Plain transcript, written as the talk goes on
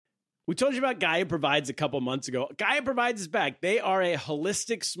We told you about Gaia Provides a couple months ago. Gaia Provides is back. They are a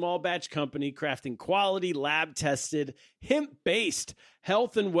holistic small batch company crafting quality, lab-tested, hemp-based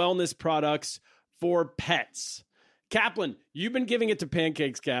health and wellness products for pets. Kaplan, you've been giving it to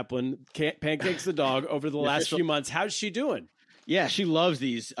Pancakes, Kaplan. Pancakes the dog over the last few months. How's she doing? Yeah, she loves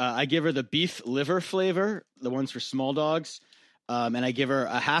these. I give her the beef liver flavor, the ones for small dogs. And I give her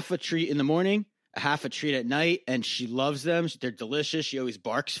a half a treat in the morning, a half a treat at night, and she loves them. They're delicious. She always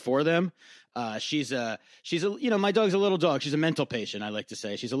barks for them. She's a, my dog's a little dog. She's a mental patient, I like to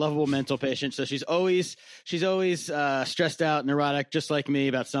say. She's a lovable mental patient. So she's always stressed out, neurotic, just like me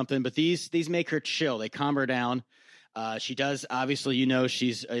about something. But these make her chill. They calm her down. She does, obviously,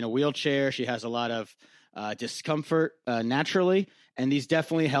 she's in a wheelchair. She has a lot of discomfort naturally. And these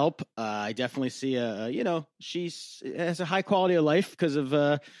definitely help. I definitely see, she has a high quality of life because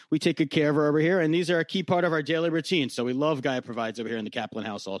of we take good care of her over here. And these are a key part of our daily routine. So we love Gaia Provides over here in the Kaplan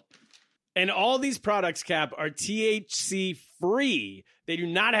household. And all these products, Cap, are THC free. They do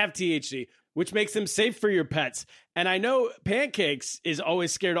not have THC, which makes them safe for your pets. And I know Pancakes is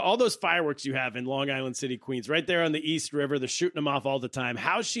always scared of all those fireworks you have in Long Island City, Queens, right there on the East River. They're shooting them off all the time.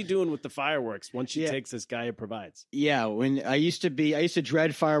 How's she doing with the fireworks once she takes this Gaia Provides? Yeah, when I used to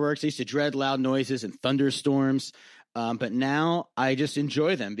dread fireworks. I used to dread loud noises and thunderstorms. But now I just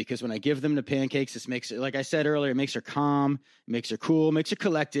enjoy them because when I give them to Pancakes, this makes it, like I said earlier, it makes her calm, makes her cool, makes her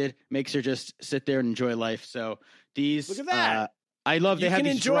collected, makes her just sit there and enjoy life. So these, look at that. I love. They have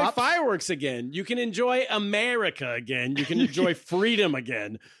these enjoy drops. Fireworks again. You can enjoy America again. You can enjoy freedom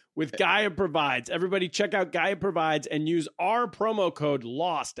again with Gaia Provides. Everybody, check out Gaia Provides and use our promo code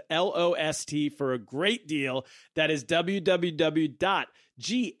LOST LOST for a great deal. That is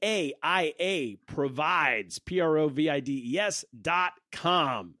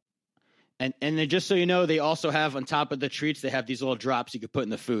www.GAIAprovides.com. And then just so you know, they also have on top of the treats, they have these little drops you could put in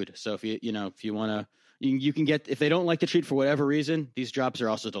the food. So if you want to. You can get, if they don't like the treat for whatever reason, these drops are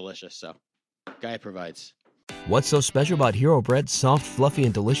also delicious. So Gaia Provides. What's so special about Hero Bread's soft, fluffy,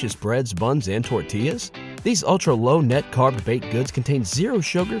 and delicious breads, buns, and tortillas? These ultra-low net-carb baked goods contain zero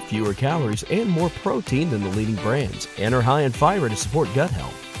sugar, fewer calories, and more protein than the leading brands, and are high in fiber to support gut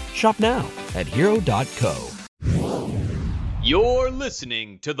health. Shop now at Hero.co. You're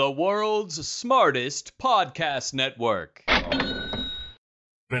listening to the world's smartest podcast network.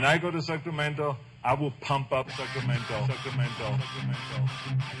 When I go to Sacramento, I will pump up Sacramento.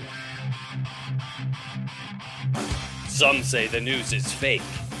 Some say the news is fake.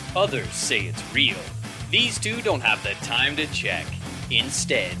 Others say it's real. These two don't have the time to check.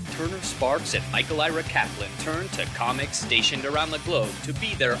 Instead, Turner Sparks and Michael Ira Kaplan turn to comics stationed around the globe to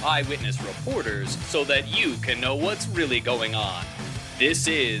be their eyewitness reporters so that you can know what's really going on. This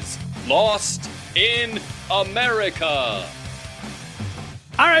is Lost in America.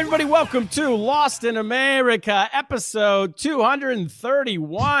 All right, everybody, welcome to Lost in America, episode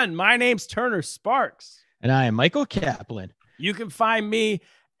 231. My name's Turner Sparks. And I am Michael Kaplan. You can find me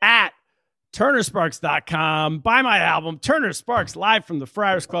at turnersparks.com. Buy my album, Turner Sparks, live from the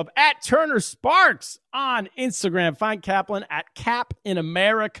Friars Club, at Turner Sparks on Instagram. Find Kaplan at Cap in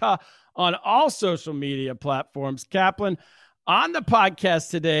America on all social media platforms. Kaplan, on the podcast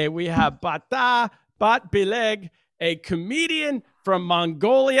today, we have Bata Batbileg, a comedian from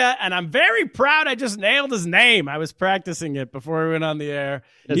Mongolia, and I'm very proud I just nailed his name. I was practicing it before we went on the air.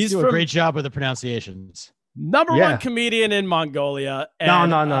 He's doing a great job with the pronunciations. Number one comedian in Mongolia.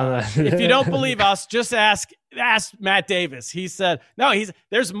 And, No. If you don't believe us, just ask Matt Davis. He said,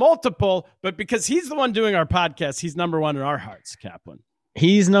 there's multiple, but because he's the one doing our podcast, he's number one in our hearts, Kaplan.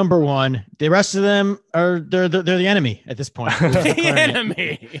 He's number one. The rest of them they're the enemy at this point. The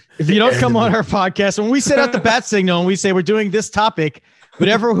enemy. If you don't come on our podcast, when we set out the bat signal and we say we're doing this topic,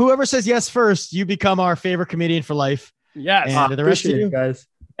 whoever says yes first, you become our favorite comedian for life. Yes. And the rest of you guys.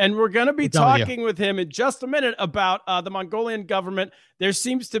 And we're going to be talking with him in just a minute about the Mongolian government. There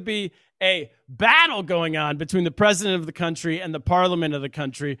seems to be a battle going on between the president of the country and the parliament of the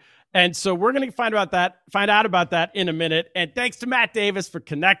country. And so we're going to find out about that in a minute. And thanks to Matt Davis for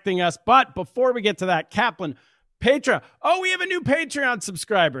connecting us. But before we get to that, Kaplan, we have a new Patreon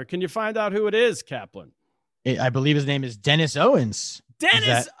subscriber. Can you find out who it is, Kaplan? I believe his name is Dennis Owens.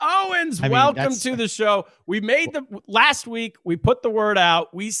 Owens, welcome to the show. Last week, we put the word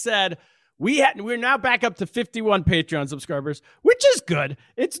out. We said we're now back up to 51 Patreon subscribers, which is good.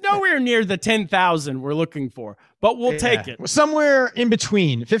 It's nowhere near the 10,000 we're looking for. but we'll take it. Somewhere in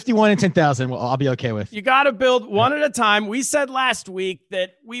between 51 and 10,000. Well, I'll be okay with. You got to build one at a time. We said last week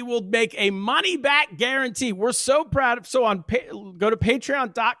that we will make a money back guarantee. We're so proud of, so on, go to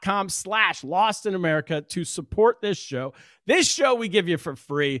patreon.com/LostInAmerica to support this show. This show we give you for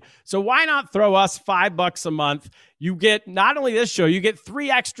free. So why not throw us $5 a month? You get not only this show, you get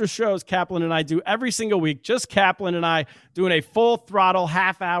 3 extra shows Kaplan and I do every single week. Just Kaplan and I doing a full throttle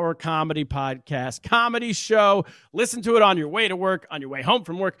half-hour comedy podcast, comedy show. Listen to it on your way to work, on your way home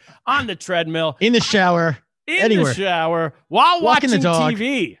from work, on the treadmill, in the shower, anywhere. The shower, while Walking watching the dog.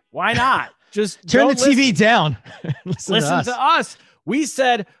 TV. Why not? Just turn the TV down. listen to us. We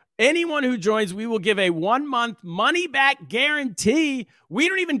said anyone who joins, we will give a 1-month money back guarantee. We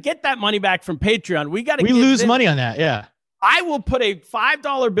don't even get that money back from Patreon. We lose money on that. Yeah. I will put a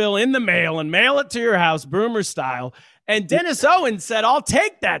 $5 bill in the mail and mail it to your house, Boomer style. And Dennis Owens said, I'll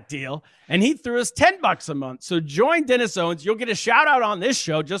take that deal. And he threw us $10 a month. So join Dennis Owens. You'll get a shout out on this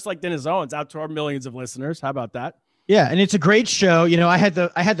show, just like Dennis Owens, out to our millions of listeners. How about that? Yeah, and it's a great show. You know, I had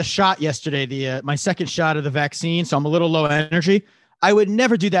the shot yesterday, my second shot of the vaccine, so I'm a little low energy. I would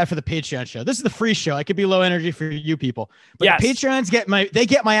never do that for the Patreon show. This is the free show. I could be low energy for you people. But yes. The Patreons get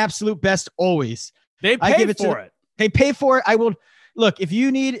my absolute best always. They pay for it. They pay for it. I will look, if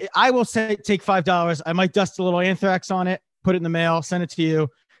you need, I will take $5. I might dust a little anthrax on it, put it in the mail, send it to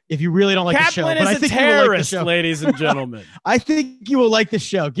you. If you really don't like the show. Kaplan is a terrorist, ladies and gentlemen. I think you will like the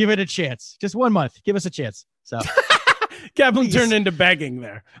show. Give it a chance. Just 1 month. Give us a chance. So Kaplan turned into begging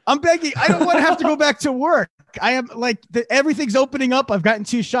there. I'm begging. I don't want to have to go back to work. I am like everything's opening up. I've gotten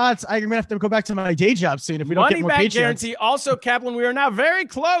 2 shots. I'm gonna have to go back to my day job soon if we don't get more money back Patreons. guarantee. Also, Kaplan, we are now very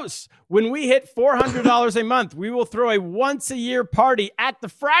close. When we hit $400 a month, we will throw a once-a-year party at the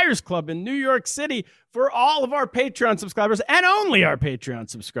Friars Club in New York City for all of our Patreon subscribers and only our Patreon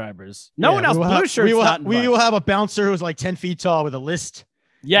subscribers. No one else. Blue Shirt's we will have a bouncer who's like 10 feet tall with a list.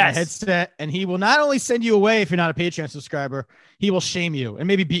 Yes. A headset, and he will not only send you away if you're not a Patreon subscriber, he will shame you and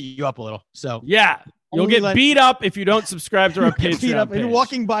maybe beat you up a little. So yeah, you'll get beat up if you don't subscribe to our Patreon page. You're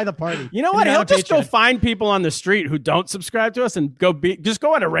walking by the party. You know what? He'll just go find people on the street who don't subscribe to us and just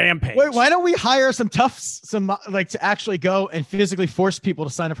go on a rampage. Wait, why don't we hire some toughs, to actually go and physically force people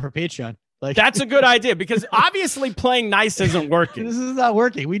to sign up for Patreon? Like, that's a good idea because obviously playing nice isn't working. This is not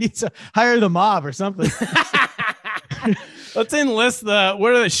working. We need to hire the mob or something. Let's enlist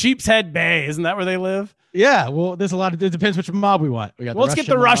the Sheep's Head Bay. Isn't that where they live? Yeah. Well, there's a lot of, it depends which mob we want. Let's get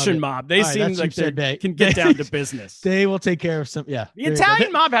the Russian mob. They seem like they can get down to business. They will take care of some. Yeah. The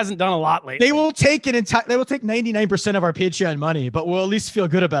Italian mob hasn't done a lot lately. They will take 99% of our Patreon money, but we'll at least feel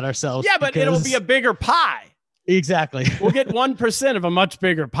good about ourselves. Yeah, but it'll be a bigger pie. Exactly. We'll get 1% of a much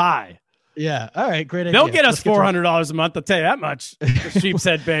bigger pie. Yeah. All right. Great idea. They'll get us $400 a month. I'll tell you that much. The Sheep's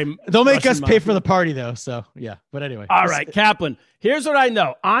Head Bay. They'll make us pay for the party though. So yeah. But anyway. All right, Kaplan. Here's what I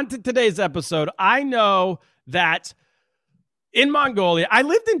know. On to today's episode. I know that in Mongolia, I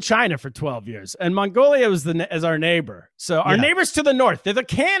lived in China for 12 years, and Mongolia was as our neighbor. So our neighbors to the north, they're the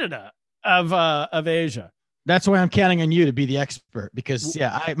Canada of Asia. That's why I'm counting on you to be the expert because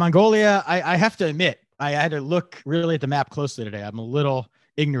Mongolia. I have to admit, I had to look really at the map closely today. I'm a little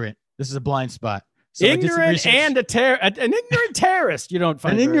ignorant. This is a blind spot. So ignorant and an ignorant terrorist. You don't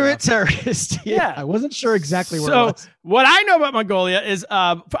find an ignorant terrorist. Yeah, I wasn't sure exactly where. So what I know about Mongolia is,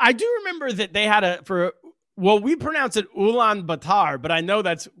 I do remember that they had we pronounce it Ulaanbaatar, but I know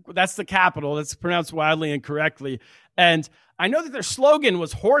that's the capital. That's pronounced wildly incorrectly, and I know that their slogan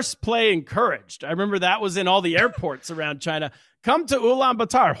was "Horseplay encouraged." I remember that was in all the airports around China. Come to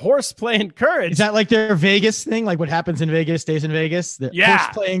Ulaanbaatar, horseplay encouraged. Is that like their Vegas thing? Like what happens in Vegas stays in Vegas?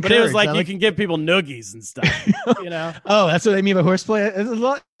 Horseplay encouraged. But it was like you can give people noogies and stuff, you know? Oh, that's what they mean by horseplay?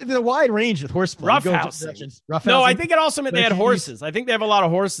 There's a wide range with horseplay. Roughhousing. No, I think it also meant they had horses. I think they have a lot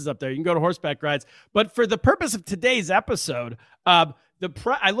of horses up there. You can go to horseback rides. But for the purpose of today's episode, the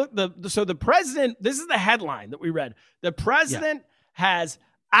president, this is the headline that we read. The president has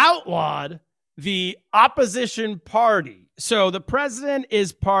outlawed the opposition party. So the president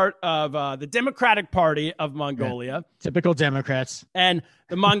is part of the Democratic Party of Mongolia. Yeah. Typical Democrats. And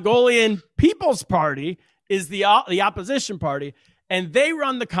the Mongolian People's Party is the opposition party, and they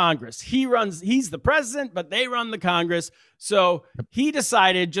run the Congress. He's the president, but they run the Congress. So he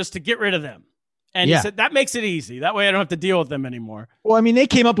decided just to get rid of them. And he said, that makes it easy. That way I don't have to deal with them anymore. Well, I mean, they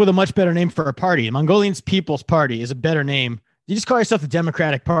came up with a much better name for a party. Mongolian People's Party is a better name. You just call yourself the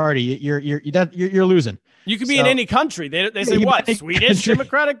Democratic Party, you're losing. You could be in any country. They say what? Swedish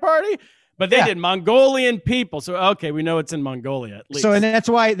Democratic Party? But they did Mongolian people. So, okay, we know it's in Mongolia at least. So, and that's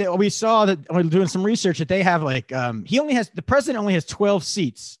why we saw that we're doing some research that they have the president only has 12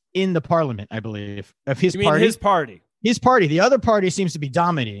 seats in the parliament, I believe, of his You mean party. his party? His party. The other party seems to be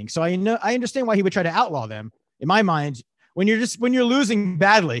dominating. So I understand why he would try to outlaw them. In my mind, when you're losing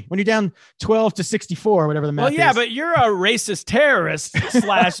badly, when you're down 12-64, whatever the math Well, yeah, is. but you're a racist terrorist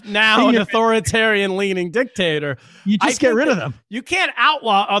 / now an authoritarian leaning dictator. You just get rid of them. You can't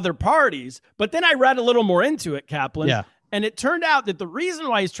outlaw other parties. But then I read a little more into it, Kaplan. Yeah. And it turned out that the reason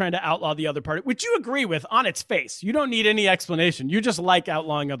why he's trying to outlaw the other party, which you agree with on its face, you don't need any explanation. You just like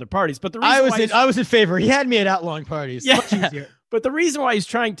outlawing other parties. But the reason I was in favor. He had me at outlawing parties. Yeah. Much easier. But the reason why he's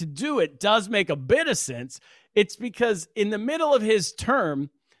trying to do it does make a bit of sense. It's because in the middle of his term,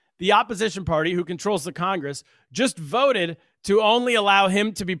 the opposition party who controls the Congress just voted to only allow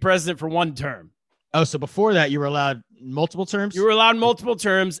him to be president for one term. Oh, so before that, you were allowed multiple terms? You were allowed multiple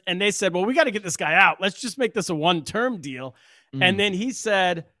terms, and they said, well, we got to get this guy out. Let's just make this a one-term deal. And then he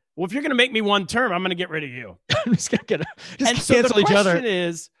said, well, if you're going to make me one term, I'm going to get rid of you. I'm just going to And so cancel the each other. question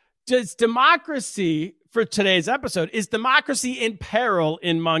is, does democracy, for today's episode, is democracy in peril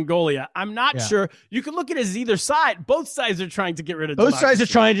in Mongolia? I'm not sure. You can look at it as either side. Both sides are trying to get rid of Both democracy. sides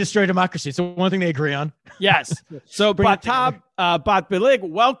are trying to destroy democracy. It's the one thing they agree on. Yes. So Bring it Batab Batbilig,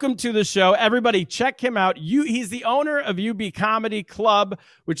 welcome to the show. Everybody check him out. He's the owner of UB Comedy Club,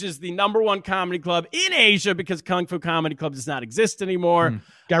 which is the #1 comedy club in Asia because Kung Fu Comedy Club does not exist anymore.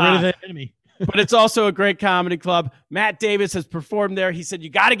 Got rid of the enemy. But it's also a great comedy club. Matt Davis has performed there. He said, you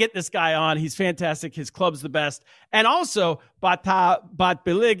got to get this guy on. He's fantastic. His club's the best. And also,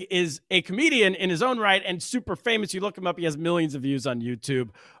 Batbilig is a comedian in his own right and super famous. You look him up. He has millions of views on YouTube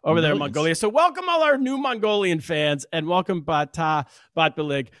over there in Mongolia. So welcome all our new Mongolian fans and welcome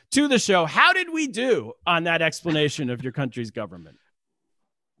Batbilig to the show. How did we do on that explanation of your country's government?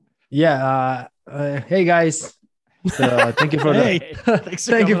 Yeah. Hey, guys. So, thank you for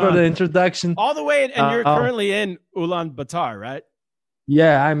thank you for the introduction. All the way, and you're currently in Ulaanbaatar, right?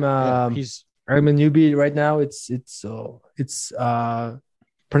 Yeah, I'm in UB right now. It's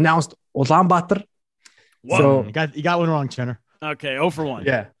pronounced Ulaanbaatar. So you got one wrong, Turner. Okay, 0 for 1.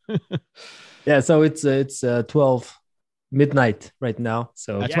 Yeah, yeah. So it's 12 midnight right now.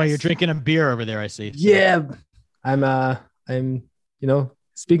 So that's why you're drinking a beer over there. I see. So. Yeah, I'm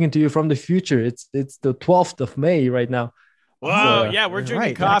speaking to you from the future. It's the 12th of May right now. Wow, So, yeah, we're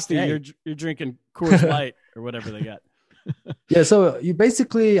drinking coffee. You're drinking Coors Light or whatever they got. Yeah, so you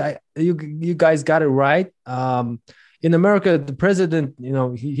basically, you guys got it right. In America, the president,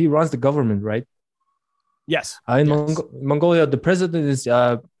 he runs the government, right? Yes. In Mongolia, the president is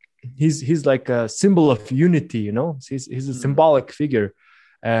he's like a symbol of unity. He's a symbolic figure,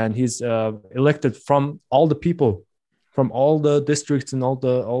 and he's elected from all the people, from all the districts and all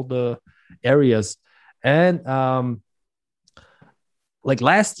the areas. And like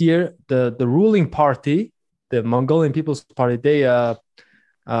last year, the ruling party, the Mongolian People's Party, they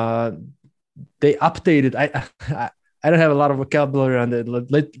updated. I don't have a lot of vocabulary on it,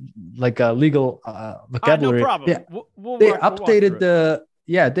 like a legal vocabulary. No problem.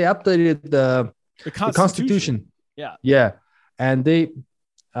 Yeah, they updated the Constitution. Yeah, and they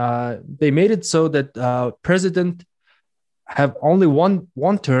made it so that president have only one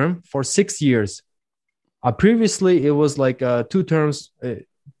term for 6 years. Previously, it was like 2 terms.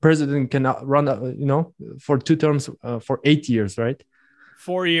 President cannot run, for 2 terms for 8 years, right?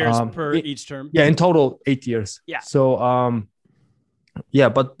 4 years per each term. Yeah, in total 8 years. Yeah. So,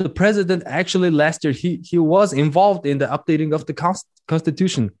 but the president actually last year he was involved in the updating of the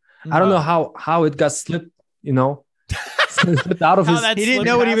Constitution. I don't know how it got slipped, slipped out of his. He didn't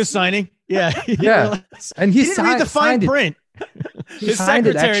know what he was signing. Yeah, and he didn't read the fine print. His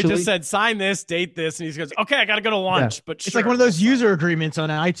secretary just said, sign this, date this, and he goes, okay, I got to go to lunch. Yeah. But it's like one of those user agreements on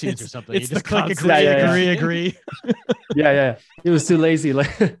iTunes or something. It's you just the click agree. Yeah. He was too lazy.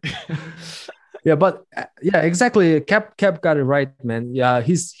 Yeah, but exactly. Cap got it right, man. Yeah,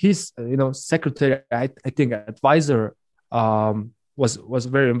 he's secretary. I think advisor was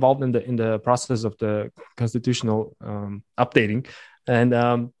very involved in the process of the constitutional updating, and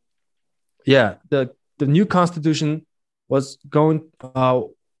the new constitution was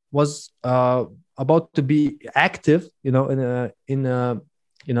about to be active, in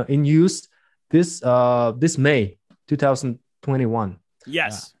use this May 2021.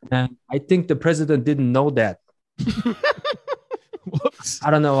 Yes, and I think the president didn't know that. Whoops.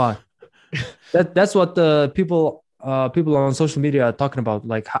 I don't know why. That's what the people on social media are talking about.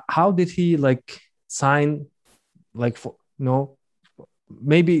 Like, how did he sign?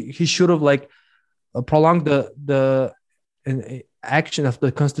 Maybe he should have prolonged the action of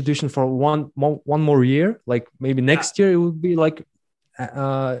the constitution for one more year. Like maybe next year it would be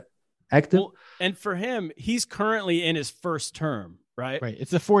active. Well, and for him, he's currently in his first term. right? Right.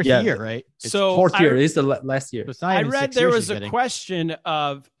 It's the fourth Yeah. year, right? It's, So Fourth year. I- It's the last year. so it's not I even read 6 there years was he's a getting. question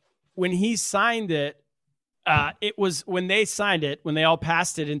of when he signed it. It was when they signed it, when they all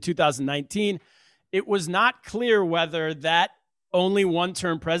passed it in 2019. It was not clear whether that only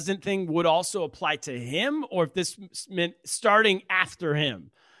one-term president thing would also apply to him, or if this meant starting after him.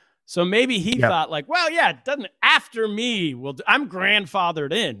 So maybe he thought like, well, yeah, it doesn't after me. I'm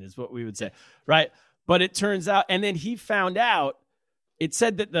grandfathered in, is what we would say, right? But it turns out, and then he found out. It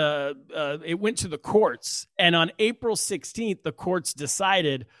said that it went to the courts, and on April 16th, the courts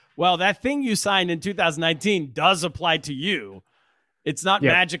decided, well, that thing you signed in 2019 does apply to you. It's not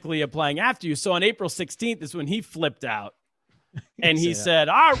magically applying after you. So on April 16th is when he flipped out, and he said,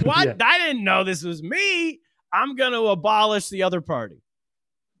 "Oh, what? Yeah. I didn't know this was me. I'm going to abolish the other party."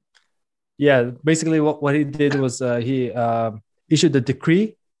 Yeah, basically what he did was he issued a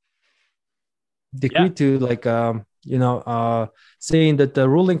decree to like saying that the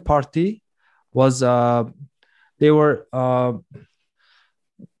ruling party was they were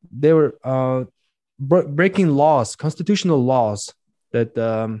breaking laws, constitutional laws, that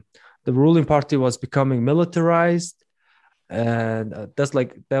the ruling party was becoming militarized, and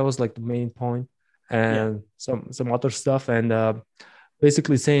that was like the main point, and some other stuff, and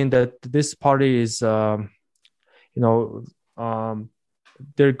basically saying that this party is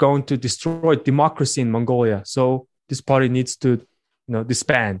they're going to destroy democracy in Mongolia, so this party needs to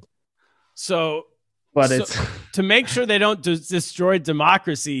disband. So It's to make sure they don't destroy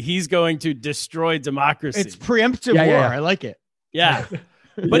democracy, he's going to destroy democracy. It's preemptive war. I like it. Yeah.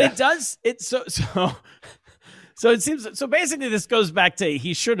 But it does it so it seems so basically this goes back to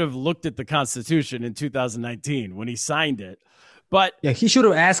he should have looked at the Constitution in 2019 when he signed it. But yeah, he should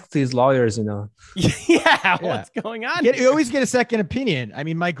have asked his lawyers, what's going on? You always get a second opinion. I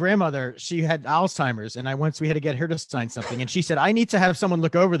mean, my grandmother, she had Alzheimer's, and we had to get her to sign something, and she said, "I need to have someone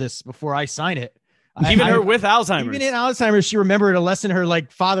look over this before I sign it." Even her with Alzheimer's. Even in Alzheimer's, she remembered a lesson her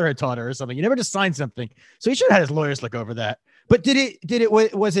father had taught her or something. You never just sign something. So he should have had his lawyers look over that. But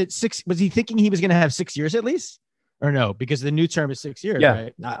was it 6? Was he thinking he was going to have 6 years at least, or no? Because the new term is 6 years.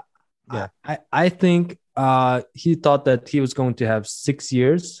 Yeah. Right? I think he thought that he was going to have 6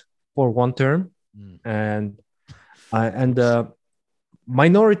 years for one term, and the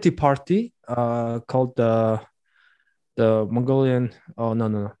minority party called the Mongolian. Oh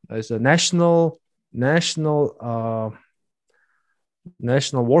no, it's a national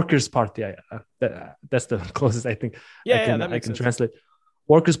Workers Party. That's the closest I think. I can translate.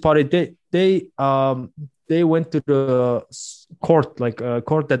 Workers Party. They went to the court, like a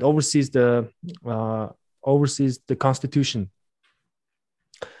court that oversees the Constitution,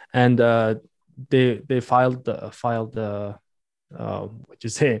 and they filed a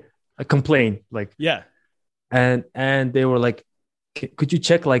complaint, like and they were like, could you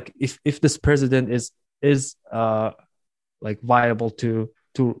check like if this president is like viable to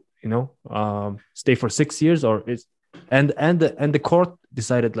stay for 6 years, or is and the court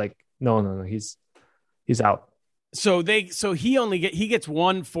decided like no, he's out. So he gets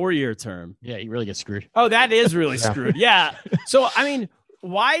 1 4-year term. Yeah, he really gets screwed. Oh, that is really screwed. Yeah. So I mean,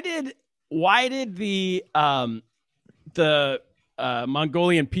 why did the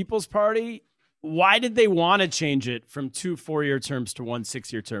Mongolian People's Party, why did they want to change it from 2 4-year terms to 1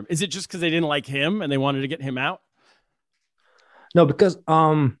 6-year term? Is it just because they didn't like him and they wanted to get him out? No, because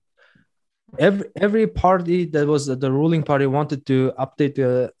every party that was the ruling party wanted to update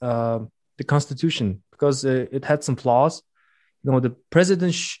the Constitution because it had some flaws. The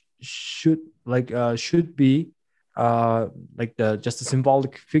president should be like just a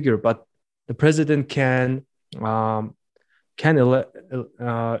symbolic figure, but the president can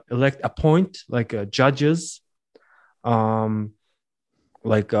appoint like judges,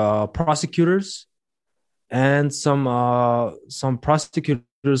 prosecutors, and some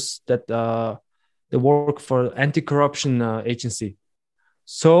prosecutors that they work for anti-corruption agency.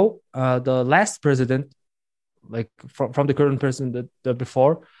 So the last president, like from the current president that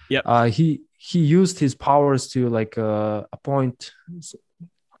before, he used his powers to like appoint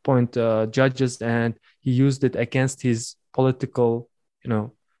judges, and he used it against his political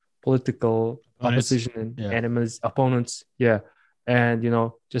opposition and enemies, opponents. Yeah. And,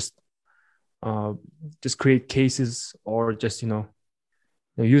 just create cases, or just,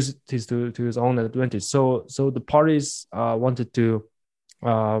 use it to his own advantage. So the parties wanted to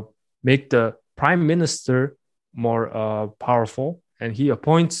make the prime minister more powerful, and he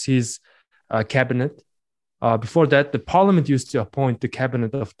appoints his cabinet. Before that, the parliament used to appoint the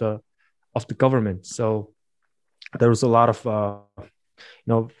cabinet of the government. So there was a lot of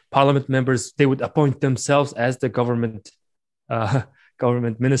parliament members. They would appoint themselves as the government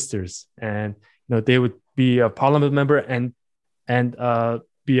government ministers, and they would be a parliament member and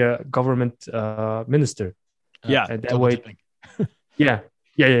be a government minister. Yeah, and that way, yeah.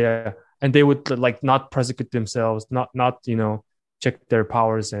 And they would like not prosecute themselves, not check their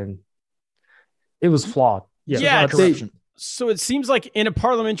powers, and it was flawed. Yeah, corruption. So it seems like in a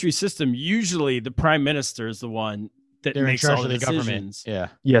parliamentary system, usually the prime minister is the one that They're in makes charge all of the the government. decisions. Yeah.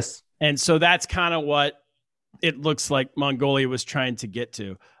 Yes. And so that's kind of what it looks like Mongolia was trying to get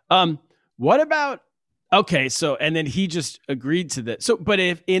to. What about, okay, so, and then he just agreed to that. So, but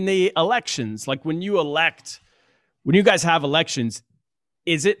if in the elections, like when you guys have elections,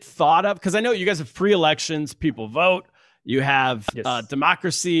 is it thought of? Because I know you guys have free elections, people vote, you have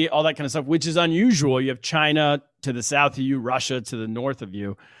democracy, all that kind of stuff, which is unusual. You have China to the south of you, Russia to the north of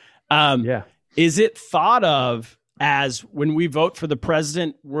you. Is it thought of as when we vote for the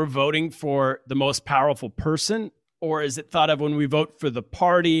president, we're voting for the most powerful person? Or is it thought of when we vote for the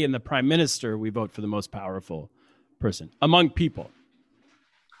party and the prime minister, we vote for the most powerful person among people?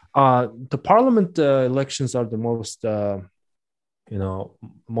 The parliament elections are the most,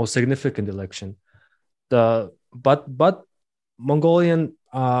 most significant election. But Mongolian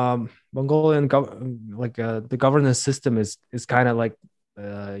the governance system is kind of like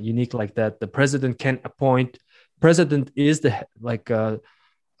unique like that. The president can appoint. President is the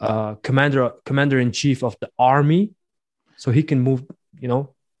commander in chief of the army, so he can move.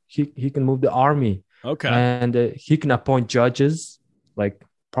 He can move the army. Okay, and he can appoint judges like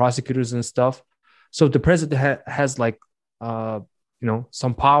prosecutors and stuff. So the president has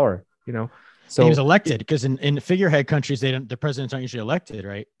some power. So he was elected because in figurehead countries, the presidents aren't usually elected,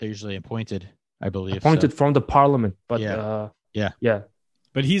 right? They're usually appointed, I believe. Appointed from the parliament, but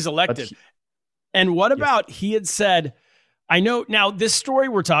But he's elected. And what about, he had said, I know now this story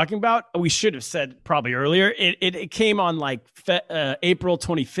we're talking about, we should have said probably earlier. It came on like April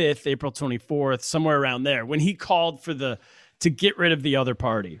 25th, April 24th, somewhere around there when he called to get rid of the other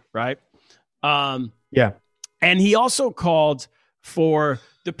party, right? And he also called for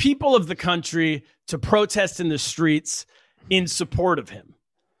the people of the country to protest in the streets in support of him.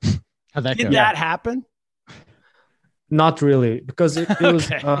 How'd that Did go? that happen? Not really, because it was.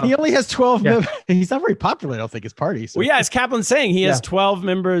 He only has 12 members. He's not very popular, I don't think, his party. So. Well, yeah, as Kaplan's saying, he has 12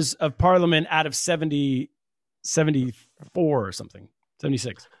 members of parliament out of 74 or something,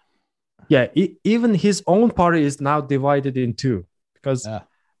 76. Yeah, even his own party is now divided in two because,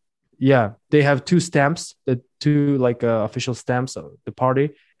 they have two stamps, the two official stamps of the party,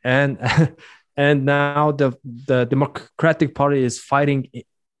 and and now the Democratic Party is fighting,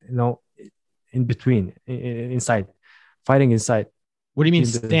 in between, inside. Fighting inside. What do you mean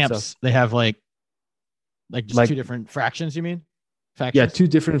stamps? They have just two different fractions, you mean? Factions? Yeah, two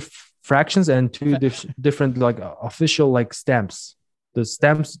different fractions and two different official stamps. The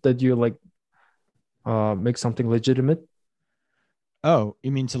stamps that you make something legitimate. Oh,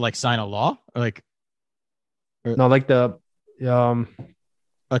 you mean to sign a law? Or no, the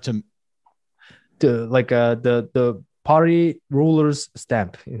the party ruler's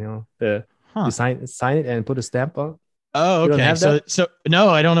stamp, you sign it and put a stamp on. Oh, okay. So no,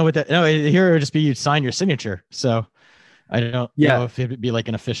 I don't know what that. No, here it would just be you sign your signature. So I don't know if it would be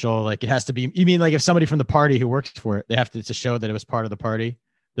an official. It has to be. You mean if somebody from the party who works for it, they have to show that it was part of the party.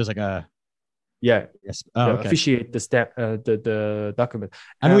 There's a. Yeah. Yes. Oh, okay. Officiate the stamp, the document.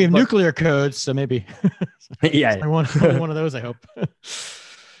 I know we have nuclear codes, so maybe. One of those. I hope.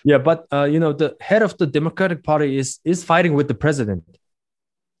 Yeah, but the head of the Democratic Party is fighting with the president.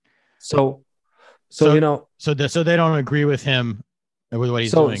 So they don't agree with him with what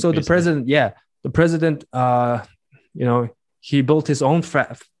he's doing. So basically. the president, he built his own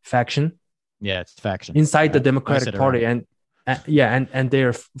faction. Yeah, it's faction inside the Democratic Party, and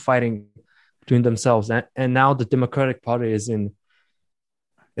they're fighting between themselves. And now the Democratic Party is in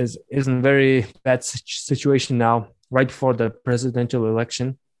very bad situation now, right before the presidential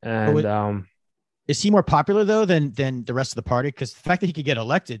election. And is he more popular though than the rest of the party? Because the fact that he could get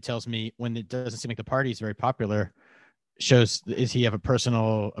elected tells me when it doesn't seem like the party is very popular, shows is he have a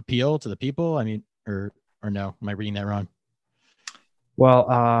personal appeal to the people? I mean, or no? Am I reading that wrong? Well,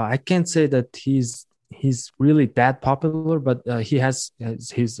 I can't say that he's really that popular, but he has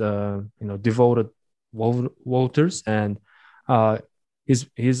his devoted voters, and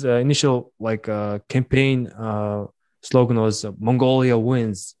his initial campaign slogan was "Mongolia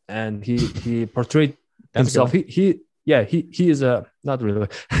wins," and he portrayed himself. He is not really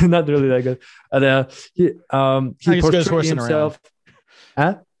that good. He portrayed himself.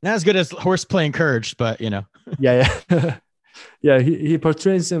 Not as good as horseplay encouraged, but yeah. He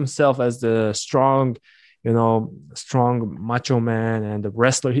portrays himself as the strong, strong macho man and a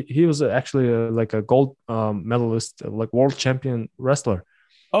wrestler. He was actually like a gold medalist, like world champion wrestler.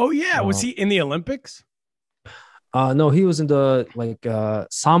 Oh yeah, was he in the Olympics? No, he was in the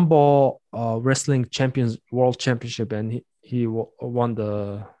sambo wrestling world championship, and he won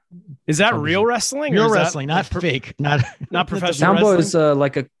the. Is that real wrestling? Real wrestling, not fake, not professional. Sambo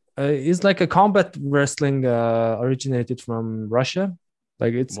wrestling? Is like a combat wrestling originated from Russia.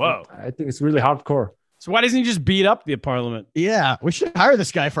 Like I think it's really hardcore. So why doesn't he just beat up the parliament? Yeah, we should hire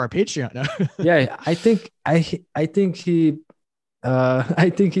this guy for our Patreon. Yeah, I think he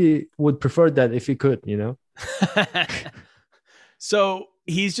would prefer that if he could, So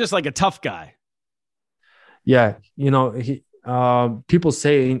he's just like a tough guy. Yeah, he people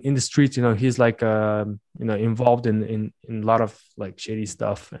say in the streets, he's like involved in a lot of like shady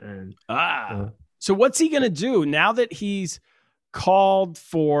stuff. And so what's he gonna do now that he's called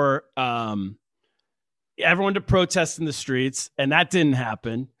for everyone to protest in the streets, and that didn't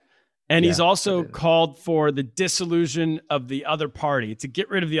happen? And he's also called for the dissolution of the other party, to get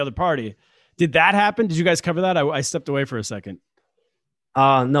rid of the other party. Did that happen? Did you guys cover that? I stepped away for a second.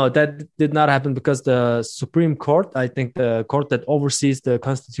 No, that did not happen because the Supreme Court, I think the court that oversees the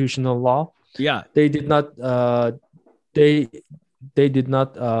constitutional law, they did not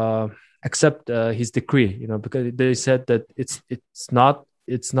accept his decree, because they said that it's not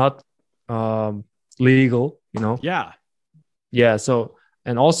legal, Yeah. So,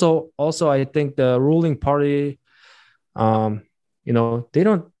 and also I think the ruling party, they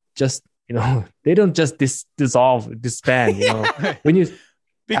don't just disband, when you,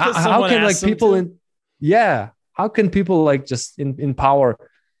 how can like people how can people like just in power,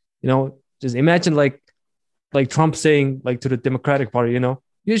 just imagine like Trump saying like to the Democratic Party,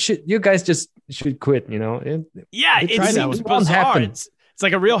 you guys just should quit, It was bizarre. It's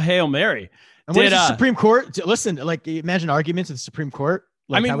like a real Hail Mary. And what is the Supreme Court? Listen, like imagine arguments at the Supreme Court.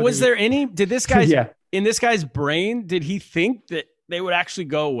 Like, did this guy in this guy's brain, did he think that they would actually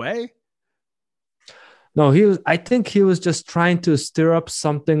go away? No, I think he was just trying to stir up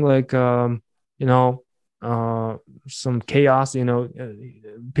something like, some chaos,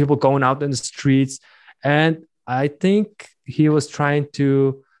 people going out in the streets. And I think he was trying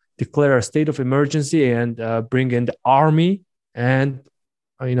to declare a state of emergency and bring in the army and,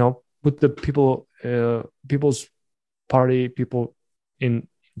 put the People's Party people in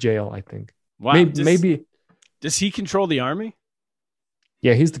jail, I think. Wow. Maybe. Does he control the army?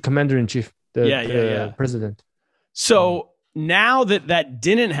 Yeah, he's the commander in chief. The president. So now that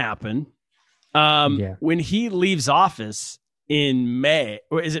didn't happen, when he leaves office in May,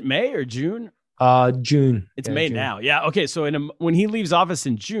 or is it May or June? June. It's May June. Now. Yeah. Okay. So when he leaves office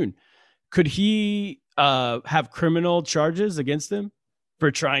in June, could he have criminal charges against him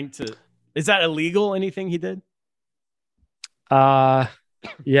for trying to? Is that illegal? Anything he did? Yeah.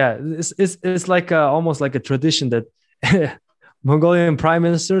 It's like almost like a tradition that. Mongolian prime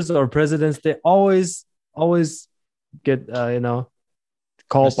ministers or presidents, they always get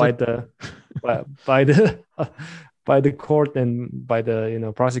called by the by the court and by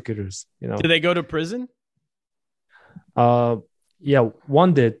the prosecutors. Do they go to prison? Yeah,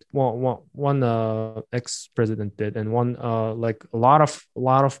 one did. One ex-president did, and one like a lot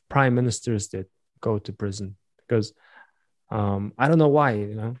of prime ministers did go to prison because I don't know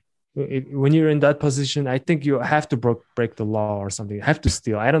why. When you're in that position, I think you have to break the law or something. You have to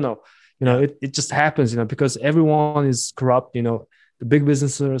steal. I don't know. It just happens, because everyone is corrupt. The big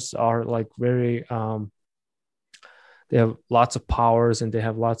businesses are like very, they have lots of powers and they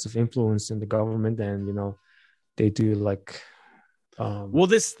have lots of influence in the government. And, they do like. Well,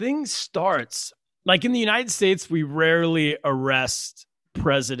 this thing starts like in the United States, we rarely arrest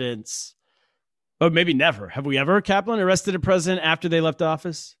presidents. Or maybe never. Have we ever, Kaplan, arrested a president after they left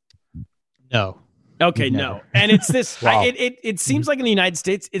office? No. Okay, Never. no. And it's this, Wow. it seems like in the United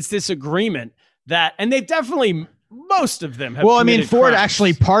States, it's this agreement that, and they've definitely, most of them have Well, I mean, committed Ford crimes.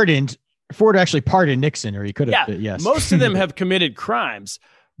 actually pardoned Nixon, or he could have. Yeah, Yes. most of them have committed crimes.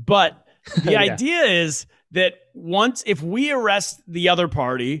 But the Yeah. idea is that if we arrest the other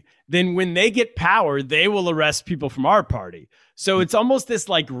party, then when they get power, they will arrest people from our party. So it's almost this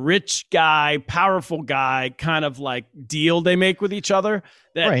like rich guy, powerful guy kind of like deal they make with each other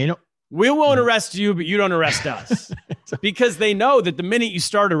that Right. we won't arrest you, but you don't arrest us. Because they know that the minute you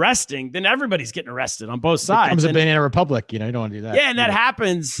start arresting, then everybe's getting arrested on both It sides. becomes a And- banana republic. You don't want to do that. yeah, and that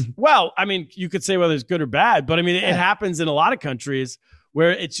happens. Well, I mean, you could say whether it's good or bad, but I mean, it happens in a lot of countries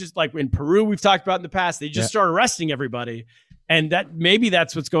where it's just like in Peru, we've talked about in the past, they just start arresting everybody. And that maybe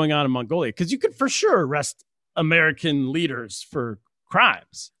that's what's going on in Mongolia, because you could for sure arrest American leaders for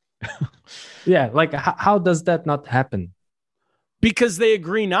crimes. Yeah, like how does that not happen? Because they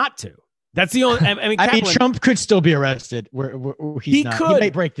agree not to. That's the only. I mean, Kaplan, Trump could still be arrested. Where he's He not. could. He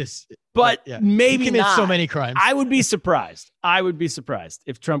might break this, but yeah. maybe he commits not. so many crimes. I would be surprised. I would be surprised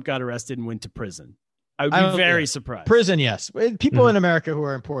if Trump got arrested and went to prison. I would be very surprised. Prison, yes. People in America who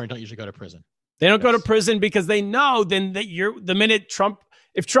are important don't usually go to prison. They don't go to prison because they know then that the minute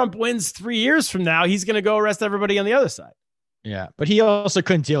if Trump wins 3 years from now, he's going to go arrest everybody on the other side. Yeah, but he also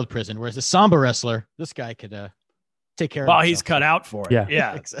couldn't deal with prison. Whereas the Samba wrestler, this guy could take care of Well, himself. he's cut out for it. Yeah.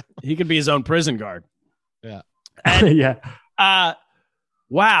 Yeah. Exactly. He could be his own prison guard. Yeah. Yeah.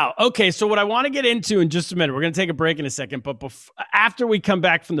 Wow. Okay. So what I want to get into in just a minute, we're going to take a break in a second, but after we come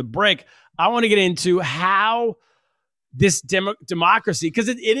back from the break, I want to get into how this democracy, because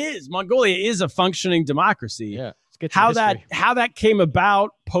it is, Mongolia is a functioning democracy. Yeah. How that came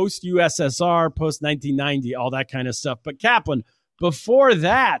about post USSR, post 1990, all that kind of stuff. But Kaplan, before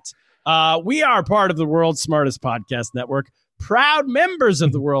that, we are part of the World's Smartest Podcast Network, proud members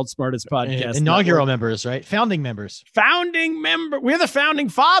of the World's Smartest Podcast Inaugural Network. members, right? Founding members. We're the founding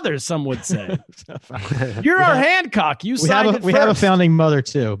fathers, some would say. You're our Hancock. You signed it we have a first. founding mother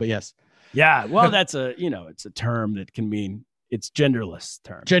too, but yes. Yeah, well, that's it's a term that can mean it's genderless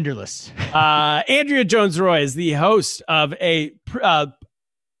term. Genderless. Andrea Jones-Roy is the host of a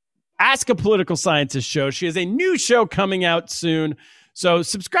Ask a Political Scientist show. She has a new show coming out soon. So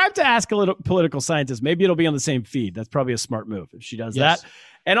subscribe to Ask a Political Scientist. Maybe it'll be on the same feed. That's probably a smart move if she does that.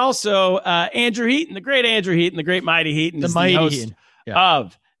 And also Andrew Heaton, the great Andrew Heaton, the great Mighty Heaton, is the host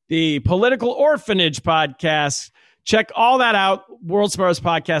of the Political Orphanage podcast. Check all that out,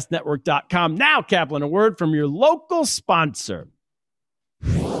 worldsmartestpodcastnetwork.com. Now, Kaplan, a word from your local sponsor.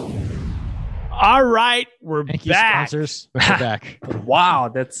 All right, we're Thank you, back. sponsors. We're back.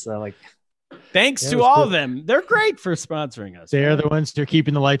 Wow, that's Thanks to all of them. They're great for sponsoring us. They're the ones who are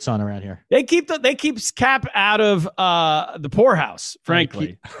keeping the lights on around here. They keep Cap out of the poorhouse,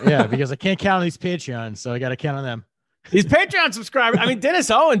 frankly. Yeah, because I can't count on these Patreons, so I got to count on them. These Patreon subscribers. I mean, Dennis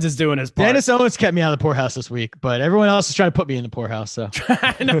Owens is doing his part. Dennis Owens kept me out of the poorhouse this week, but everyone else is trying to put me in the poorhouse. So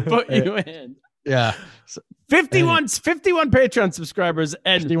trying to put you in. Yeah, 51 Patreon subscribers,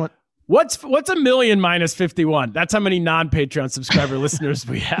 and 51. What's a million minus 51? That's how many non-Patreon subscriber listeners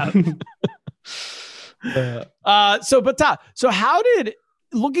we have. So how did,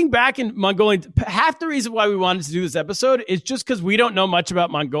 looking back in Mongolia, half the reason why we wanted to do this episode is just because we don't know much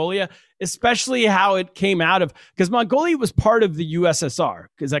about Mongolia, especially how it came out of, because Mongolia was part of the USSR.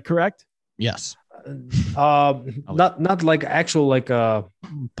 Is that correct? Yes. Not like actual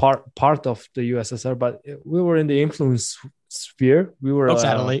part of the USSR, but we were in the influence sphere. We were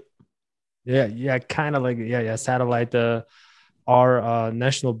satellite. Kind of like satellite. Our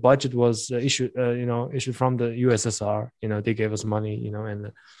national budget was issued from the USSR. They gave us money.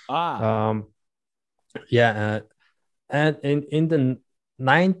 And in the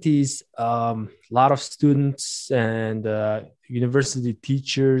 90s, a lot of students and university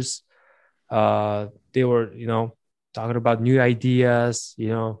teachers, they were talking about new ideas,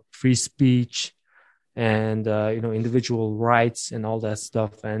 free speech, and individual rights and all that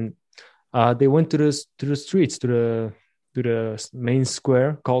stuff. And they went to the streets, to the main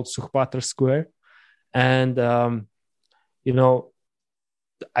square called Sukhpatra Square. And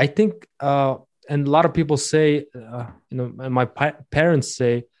I think and a lot of people say, and my parents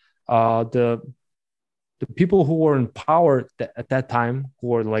say, the people who were in power at that time, who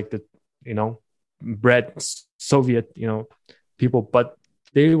were like the bred Soviet people, but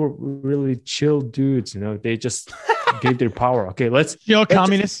they were really chill dudes. They just gave their power. Okay, let's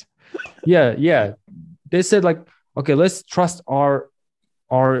communists. Yeah. They said like, okay, let's trust our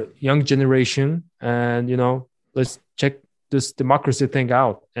young generation, and let's check this democracy thing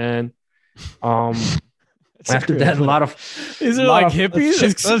out. And after that, a lot of is it like hippies?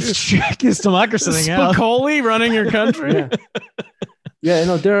 Let's check this democracy thing out. Spicoli running your country.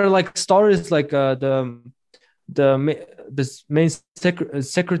 Yeah, there are like stories like the main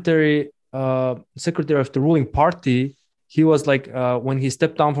secretary of the ruling party. He was like when he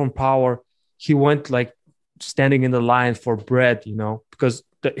stepped down from power, he went like standing in the line for bread, because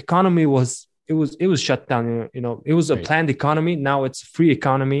the economy was shut down. It was a planned economy. Now it's a free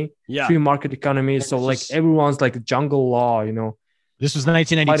economy, free market economy. So like everyone's like jungle law. This was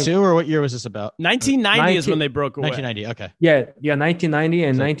 1992, or what year was this about? 1990 is when they broke away. 1990, okay. Yeah, 1990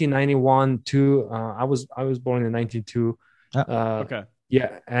 and 1991 too. I was born in 1992. Okay.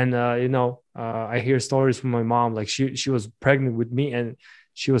 Yeah, and I hear stories from my mom. Like she was pregnant with me, and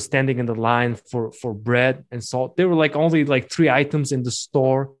she was standing in the line for bread and salt. There were like only like 3 items in the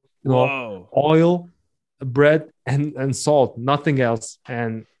store. Oil, bread, and salt, nothing else.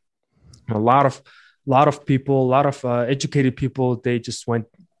 And A lot of people, a lot of educated people, they just went,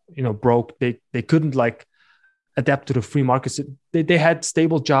 broke. They couldn't like adapt to the free markets. They had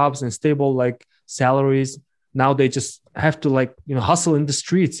stable jobs and stable like salaries. Now they just have to like hustle in the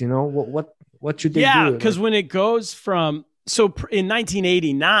streets. What should they do? Yeah, because when it goes from in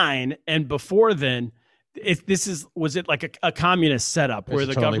 1989 and before then, was it like a communist setup where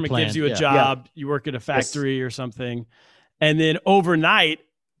the totally government planned. gives you a Yeah. job, you work at a factory or something, and then overnight,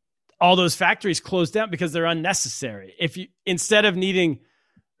 all those factories close down because they're unnecessary. If you instead of needing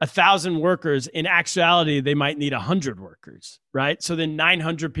 1,000 workers, in actuality, they might need 100 workers, right? So then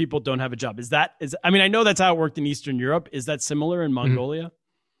 900 people don't have a job. I know that's how it worked in Eastern Europe. Is that similar in Mongolia?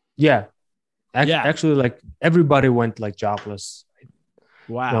 Yeah. Actually, like everybody went like jobless.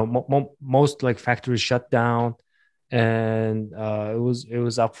 Wow. Most like factories shut down, and it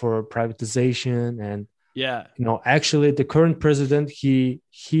was up for privatization. And actually, the current president he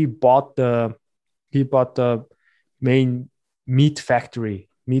bought the main meat factory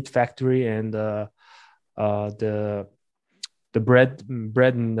and the bread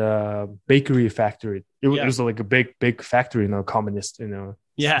and bakery factory. It was like a big factory, communist,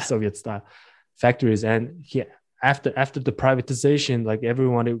 Soviet style factories. And after the privatization, like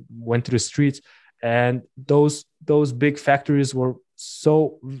everyone went to the streets, and those big factories were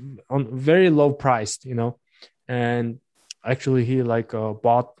so on very low priced, and actually he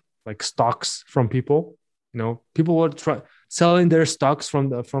bought like stocks from people. People were selling their stocks from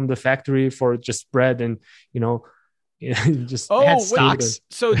the factory for just bread and just had stocks.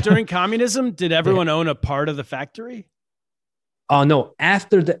 So during communism, did everyone own a part of the factory? Oh no!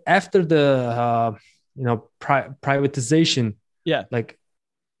 After the privatization, like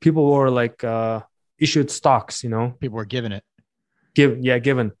people were like issued stocks. People were given it.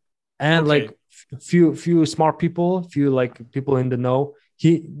 Given, and like few smart people, few like people in the know.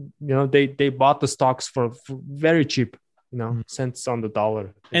 They bought the stocks for very cheap, cents on the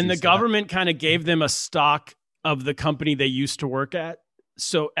dollar. And the government kind of gave them a stock of the company they used to work at.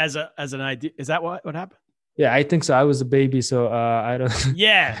 So as an idea, is that what happened? Yeah, I think so. I was a baby, so I don't.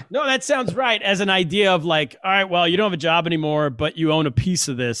 Yeah, no, that sounds right. As an idea of like, all right, well, you don't have a job anymore, but you own a piece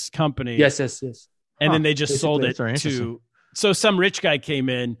of this company. Yes. And then they just sold it to. So some rich guy came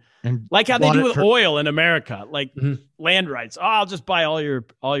in, and like how they do with oil in America, like land rights. Oh, I'll just buy all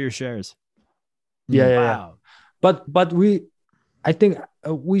your shares. Yeah. But I think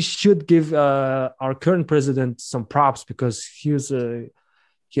we should give our current president some props, because he was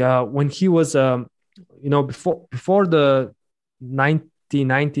when he was before the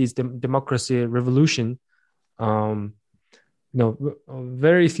 1990s democracy revolution,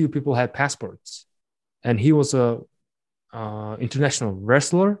 very few people had passports, and he was a international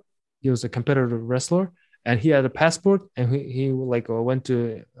wrestler. He was a competitive wrestler, and he had a passport, and he went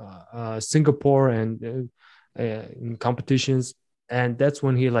to Singapore and in competitions, and that's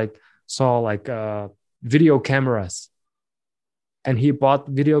when he saw video cameras, and he bought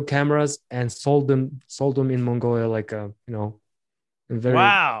video cameras and sold them in Mongolia a very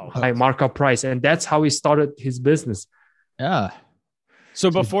high markup price, and that's how he started his business. Yeah.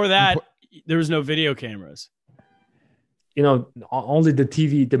 So before that, there was no video cameras. Only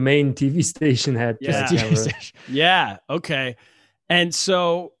the main TV station had TV station. Yeah. Okay. And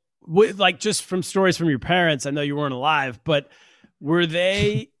so, just from stories from your parents, I know you weren't alive, but were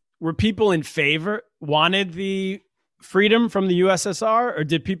people in favor, wanted the freedom from the USSR, or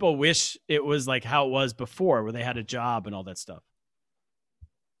did people wish it was like how it was before, where they had a job and all that stuff?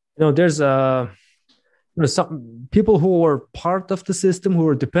 There's some people who were part of the system, who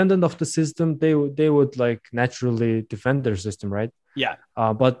were dependent of the system. They would naturally defend their system, right? Yeah.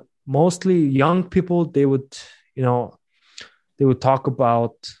 But mostly young people, they would talk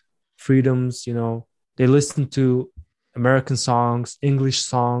about freedoms. They listen to American songs, English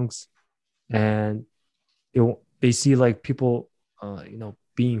songs, and they see people,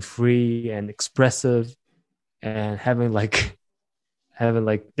 being free and expressive, and having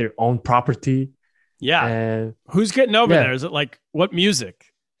their own property. Yeah. And who's getting over there? Is it what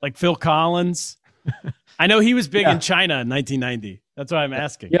music? Like Phil Collins? I know he was big in China in 1990. That's why I'm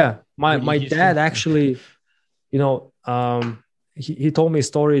asking. Yeah. My dad actually, he told me a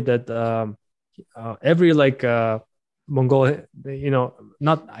story that every Mongolian,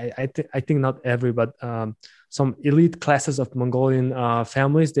 I think not every, but some elite classes of Mongolian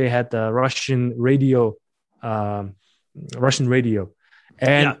families, they had the Russian radio, and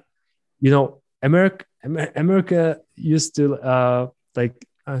America used to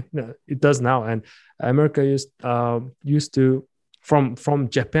it does now, and America used to from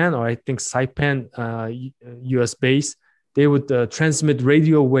Japan, or I think Saipan, US base, they would transmit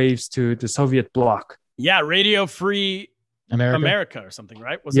radio waves to the Soviet bloc. Yeah, Radio Free America or something,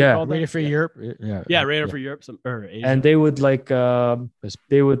 right? Was it called Radio Free Europe. Yeah, Radio Free Europe or Asia. And they would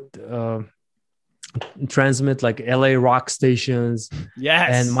transmit like LA rock stations.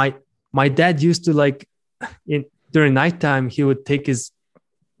 Yes. And my dad used to during nighttime, he would take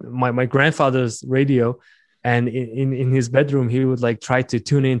my grandfather's radio, and in his bedroom, he would try to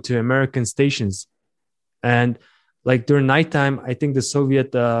tune into American stations. And during nighttime, I think the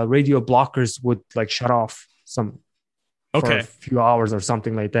Soviet radio blockers would shut off for a few hours or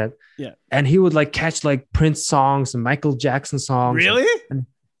something like that. Yeah. And he would catch Prince songs and Michael Jackson songs. Really?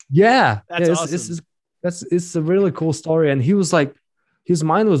 Yeah. That's awesome. It's a really cool story. And he was his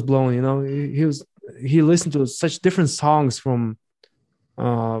mind was blown, he listened to such different songs from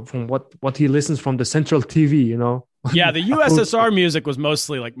what he listens from the central TV, Yeah, the USSR music was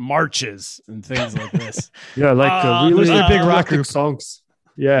mostly marches and things like this. Yeah, really big rock group songs.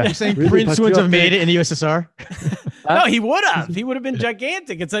 Yeah. You're saying really Prince wouldn't have made it in the USSR? No, he would have. He would have been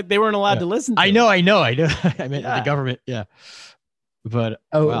gigantic. It's they weren't allowed to listen to I him. know. I meant the government. Yeah. But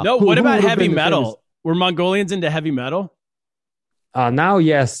wow. No, what about heavy metal? Were Mongolians into heavy metal? Now,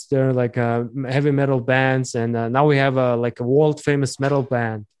 yes, they're heavy metal bands, and now we have a world famous metal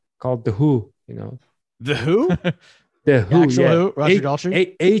band called The Who. The Who? The Who, actual Who? Roger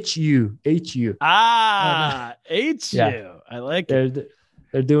Daltrey? H.U. Ah, H.U. Yeah. I like it.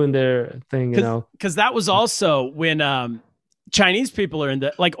 They're doing their thing, Because that was also when Chinese people are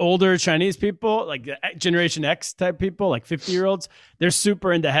into, older Chinese people, Generation X type people, 50-year-olds, they're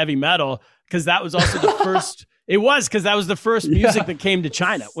super into heavy metal, because that was also the first. It was because that was the first music that came to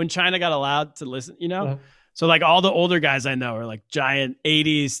China when China got allowed to listen, So all the older guys I know are giant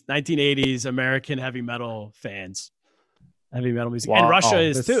 1980s American heavy metal fans, heavy metal music. Wow, and Russia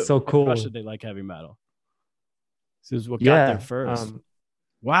is too. So cool. In Russia, they like heavy metal. This is what got there first.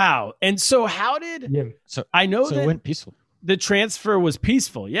 Wow. And so how did, so I know so that it went peaceful. The transfer was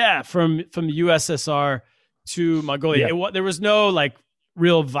peaceful. Yeah. From the USSR to Mongolia. There was no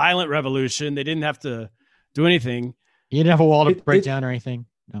real violent revolution. They didn't have to do anything. You didn't have a wall to break down or anything.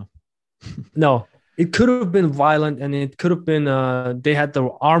 No. No, it could have been violent, and it could have been. They had the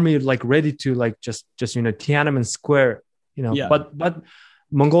army ready to just Tiananmen Square. Yeah. But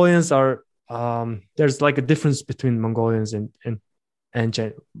Mongolians are there's a difference between Mongolians and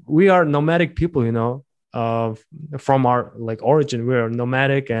China. We are nomadic people. From our origin, we are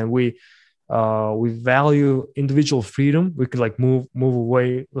nomadic, and we value individual freedom. We could move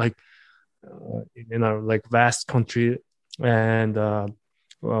away in our vast country, and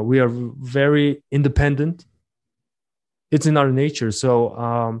we are very independent. It's in our nature.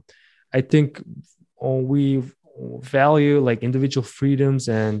 So I think we value individual freedoms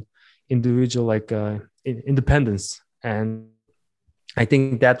and individual independence, and I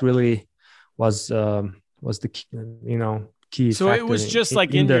think that really was the key, key. So it was just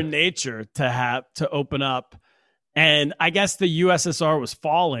in your nature to open up. And I guess the USSR was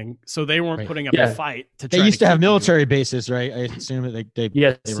falling, so they weren't putting up a fight. They used to have military bases, right? I assume that they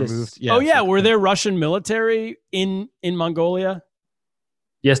removed. Yeah. Oh yeah, were there Russian military in Mongolia?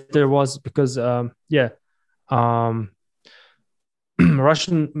 Yes, there was, because Russian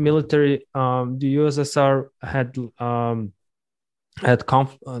military. The USSR had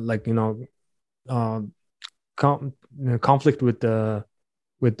conflict with the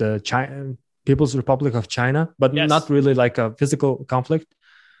China. People's Republic of China, but not really a physical conflict.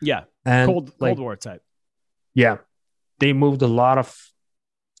 Yeah, and Cold War type. Yeah, they moved a lot of,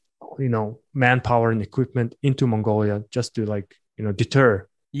 manpower and equipment into Mongolia just to deter.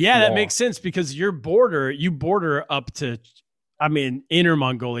 Yeah, that makes sense, because you border up to, Inner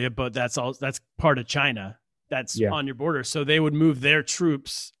Mongolia, but that's part of China. That's on your border. So they would move their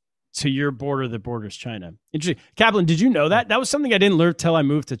troops to your border that borders China. Interesting. Kaplan, did you know that? That was something I didn't learn till I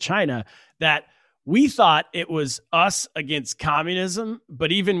moved to China, that we thought it was us against communism,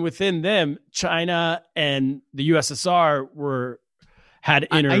 but even within them, China and the USSR had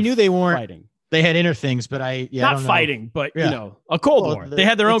inner I knew they weren't fighting. They had inner things, but I don't fighting, know. But a Cold War. They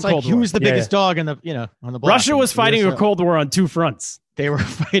had their own Cold War. Who was the biggest dog on the on the block? Russia was fighting a Cold War on two fronts. They were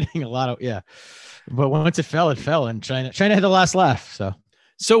fighting a lot of but once it fell, and China had the last laugh.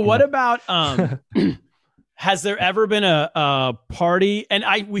 So what about has there ever been a party? And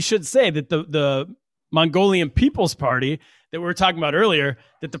we should say that the Mongolian People's Party that we were talking about earlier,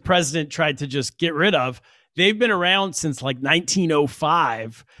 that the president tried to just get rid of, they've been around since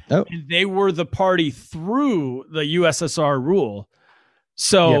 1905. Oh. And they were the party through the USSR rule.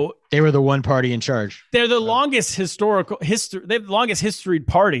 So they were the one party in charge. They're the longest historical history. They have the longest historied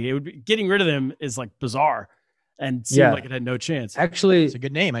party. It would be, getting rid of them is bizarre. and seemed like it had no chance. Actually, It's a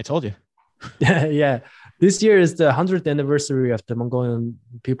good name. I told you. yeah, this year is the 100th anniversary of the Mongolian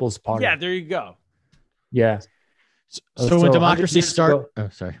People's Party. Yeah, there you go. Yeah. So when 100 democracy years start, ago- oh,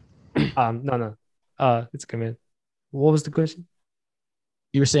 sorry, no. It's come in. What was the question?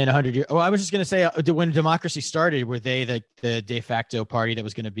 you were saying 100 years. Oh, I was just gonna say when democracy started, were they the de facto party that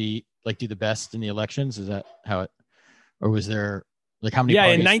was going to be like do the best in the elections? Is that how it, or was there like how many? Yeah,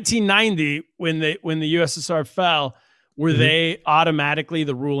 parties? in 1990, when the USSR fell, were they automatically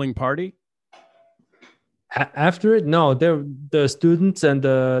the ruling party? After it, no, the students and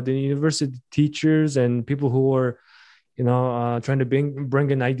the university teachers and people who were, trying to bring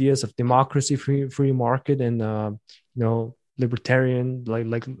in ideas of democracy, free market, and libertarian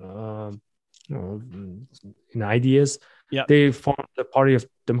ideas. Yeah, they formed the party of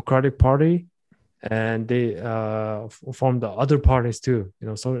Democratic Party, and they formed the other parties too.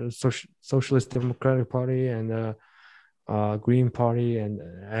 Socialist Democratic Party and Green Party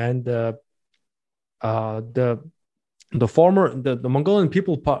and the Mongolian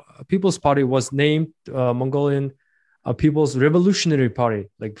People's Party was named Mongolian People's Revolutionary Party,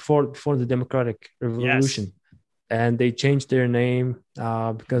 like before the Democratic Revolution. Yes. And they changed their name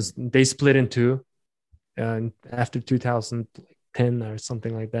because they split in two after 2010 or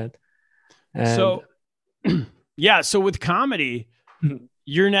something like that. And so with comedy,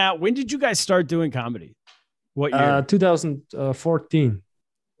 you're now, when did you guys start doing comedy? What year? 2014.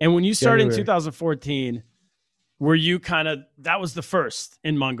 And when you started January. in 2014, were you that was the first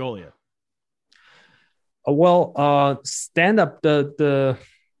in Mongolia? Stand-up, the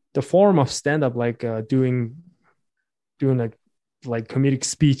form of stand-up, like doing like comedic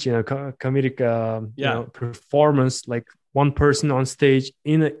speech, comedic performance, like one person on stage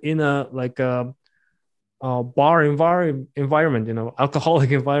in a like a bar environment,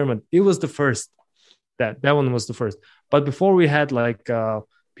 alcoholic environment. It was the first. That one was the first. But before we had like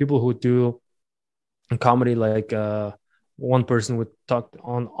people who do comedy, like one person would talk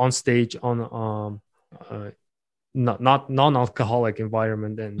on stage on not non-alcoholic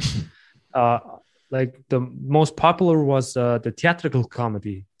environment, and like the most popular was the theatrical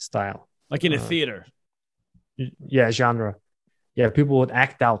comedy style, like in a theater. Genre. Yeah, people would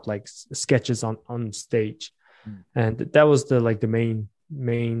act out like sketches on stage, and that was the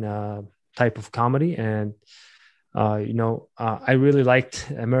main type of comedy. And I really liked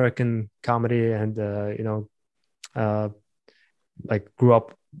American comedy, and like grew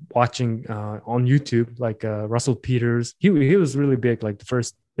up watching on YouTube, like Russell Peters. He was really big, like the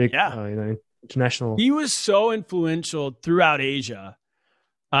first big international. He was so influential throughout Asia.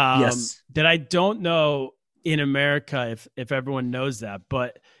 Yes. That I don't know in America if everyone knows that,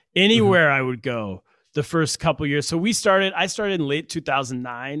 but anywhere I would go the first couple years. So I started in late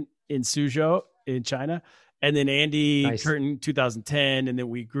 2009 in Suzhou in China, and then Andy Curtin 2010, and then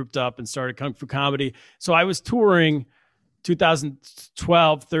we grouped up and started Kung Fu Comedy. So I was touring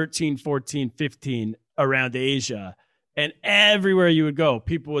 2012, 13, 14, 15 around Asia, and everywhere you would go,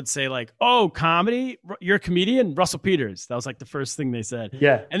 people would say like, "Oh, comedy? You're a comedian?" Russell Peters. That was like the first thing they said.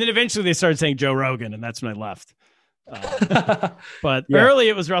 Yeah. And then eventually they started saying Joe Rogan, and that's when I left. But early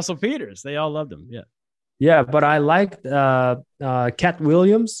it was Russell Peters. They all loved him. Yeah. Yeah, but I liked Cat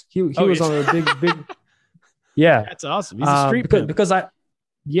Williams. He was on a big. Yeah, that's awesome. He's a street because I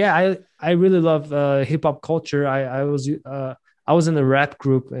really love hip hop culture. I was in a rap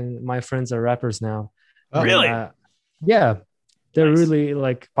group, and my friends are rappers now. Oh, really? Yeah, they're really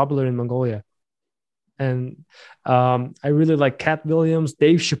like popular in Mongolia, and I really like Cat Williams,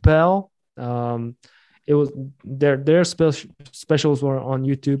 Dave Chappelle. It was their specials were on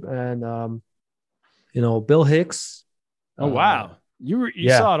YouTube, and Bill Hicks. Oh wow, you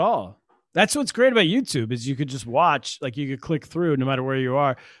saw it all. That's what's great about YouTube is you could just watch, like you could click through no matter where you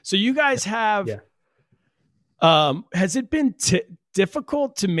are. So you guys have, has it been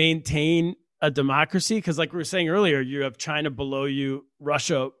difficult to maintain a democracy? Because like we were saying earlier, you have China below you,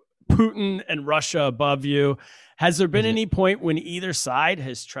 Putin and Russia above you. Has there been any point when either side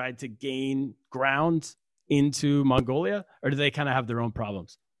has tried to gain ground into Mongolia, or do they kind of have their own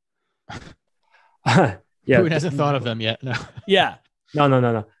problems? Putin hasn't thought of them yet. No. Yeah.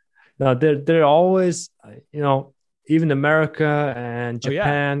 No, they're always, even America and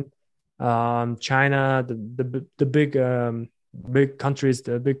Japan, China, the big countries,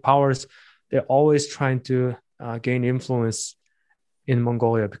 the big powers, they're always trying to gain influence in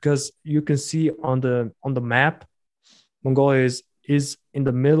Mongolia, because you can see on the map, Mongolia is in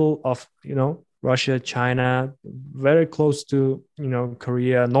the middle of Russia, China, very close to,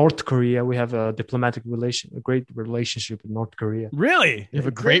 Korea, North Korea. We have a great relationship with North Korea. Really? You have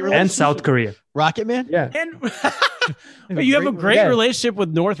a great And relationship? South Korea. Rocket Man? Yeah. And you have a great relationship with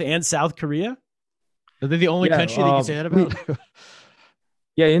North and South Korea? Are they the only country that you can say that about?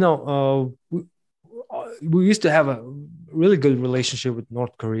 We used to have a really good relationship with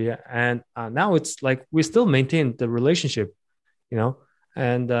North Korea, and now it's like we still maintain the relationship,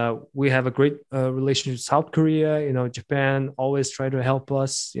 and we have a great relationship with South Korea. Japan always try to help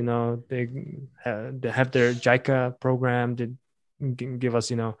us. They have their JICA program that give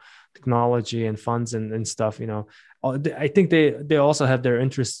us technology and funds and stuff. I think they also have their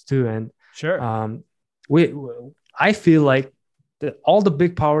interests too, and sure. I feel like all the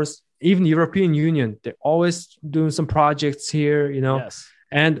big powers, even European Union, they're always doing some projects here, Yes.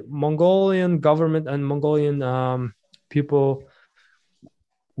 and Mongolian government and Mongolian people,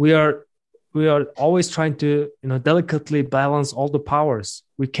 we are always trying to, delicately balance all the powers.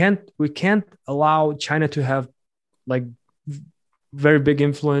 We can't allow China to have like very big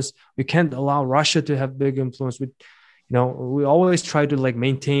influence. We can't allow Russia to have big influence. We always try to like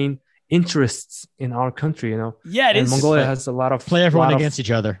maintain interests in our country, Yeah, it is. Mongolia has a lot of play everyone against each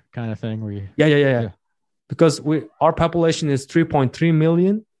other kind of thing. Where you, yeah. Because our population is 3.3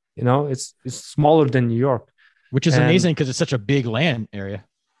 million. It's smaller than New York, which is amazing because it's such a big land area.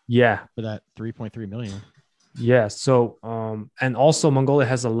 Yeah, for that 3.3 million. Yeah. So, and also Mongolia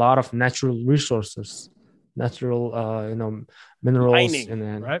has a lot of natural resources, minerals, Mining,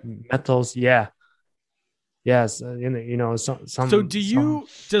 and right? metals. Yeah. Yes. Some. So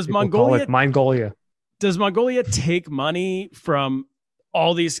does Mongolia? Does Mongolia take money from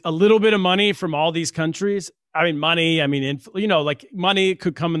a little bit of money from all these countries? Like money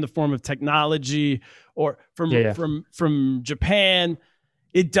could come in the form of technology or from Japan.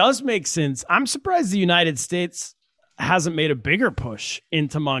 It does make sense. I'm surprised the United States hasn't made a bigger push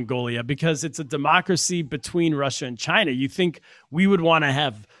into Mongolia because it's a democracy between Russia and China. You think we would want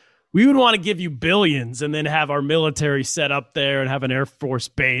to give you billions and then have our military set up there and have an Air Force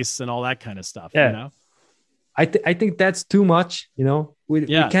base and all that kind of stuff. Yeah. I think that's too much. We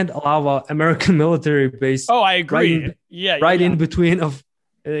can't allow an American military base. Oh, I agree. In between of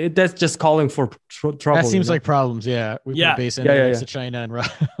that's just calling for trouble. That seems like problems. Yeah. We put a base in next to China and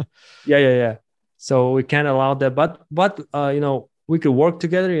Russia. Yeah. So we can't allow that. But we could work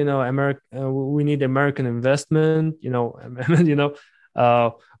together. We need American investment. We're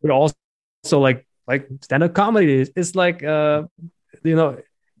also like stand-up comedy. It's like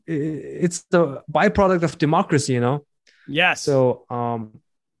it's the byproduct of democracy. Yes. So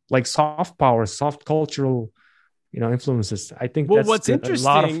like soft power, soft cultural, influences. I think. Well, what's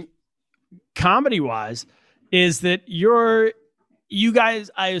interesting, comedy-wise, is that you guys,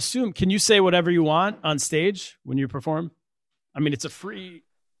 I assume, can you say whatever you want on stage when you perform? I mean, it's a free.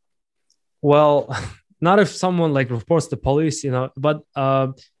 Well, not if someone like reports the police, but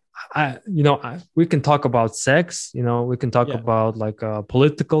we can talk about sex, we can talk about like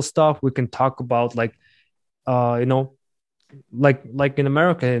political stuff. We can talk about like in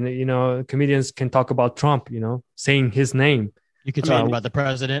America, comedians can talk about Trump, saying his name. You can talk about the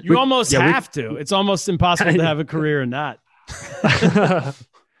president. You almost have to. It's almost impossible to have a career and not.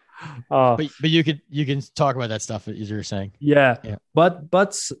 But you can talk about that stuff as you're saying. Yeah. But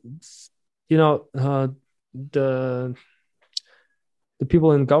the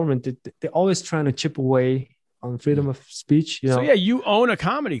people in government, they're always trying to chip away on freedom of speech. So you own a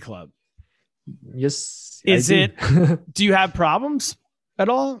comedy club. Yes. Do you have problems at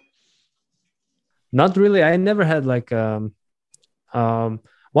all? Not really. I never had like one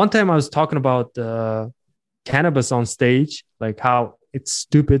time I was talking about cannabis on stage, like how it's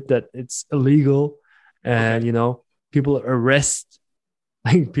stupid that it's illegal, and people arrest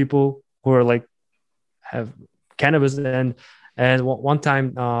like people who are like have cannabis, and one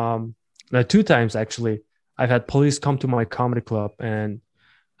time, 2 times actually, I've had police come to my comedy club and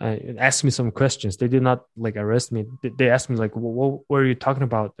ask me some questions. They did not like arrest me. They asked me like, what were you talking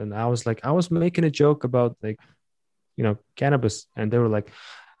about? And I was like, I was making a joke about like, cannabis. And they were like,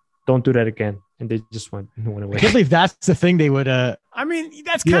 don't do that again. And they just went away. I can't believe that's the thing they would. I mean,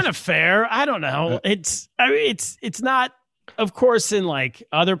 that's kind of fair. I don't know. It's not, of course, in like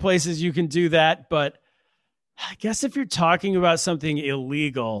other places you can do that, but I guess if you're talking about something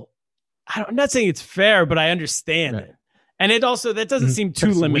illegal, I'm not saying it's fair, but I understand it. And it also, that doesn't seem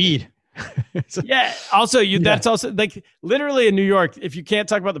too limited. Weed. So- Yeah. Also, Yeah. that's also like literally in New York. If you can't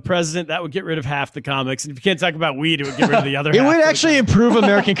talk about the president, that would get rid of half the comics, and if you can't talk about weed, it would get rid of the other. It half would of the actually comics. improve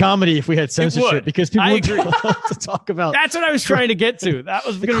American comedy if we had censorship would. because people I would agree. love to talk about That's what I was trying to get to. That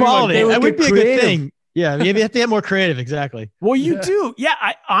was the gonna be my quality. goal. That would be a creative. good thing. Yeah, you have to get more creative. Exactly. Well, you do. Yeah.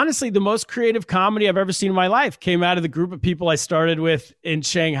 I honestly, the most creative comedy I've ever seen in my life came out of the group of people I started with in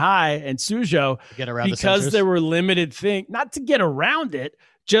Shanghai and Suzhou Get around the because censors. there were limited things, not to get around it,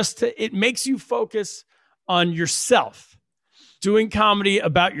 just to, it makes you focus on yourself. Doing comedy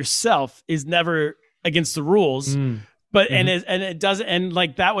about yourself is never against the rules. But and it doesn't, and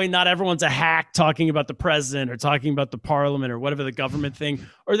like that way, not everyone's a hack talking about the president or talking about the parliament or whatever the government thing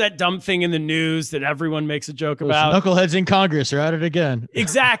or that dumb thing in the news that everyone makes a joke Those about. knuckleheads in Congress are at it again.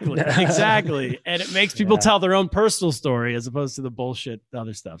 Exactly, exactly, and it makes people tell their own personal story as opposed to the bullshit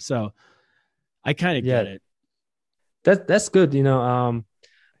other stuff. So I kind of get it. That's good, you know.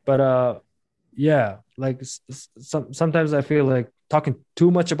 But yeah, like sometimes I feel like talking too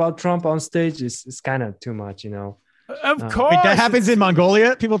much about Trump on stage is kind of too much, you know. Of course, Wait, that happens in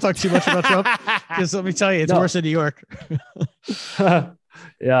Mongolia. People talk too much about Trump. Because let me tell you, it's worse in New York. Yeah.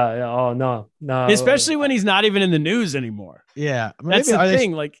 Oh no. Especially when he's not even in the news anymore. Yeah, That's the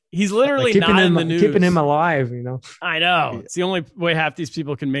thing. Like he's literally keeping not him, in the news. keeping him alive, you know. I know. It's the only way half these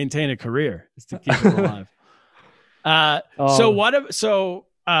people can maintain a career is to keep them alive.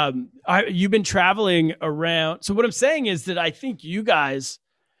 You've been traveling around. So what I'm saying is that I think you guys,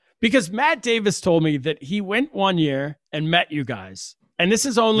 because Matt Davis told me that he went one year and met you guys. And this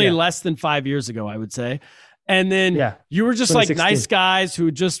is only less than 5 years ago, I would say. And then you were just like 2016. nice guys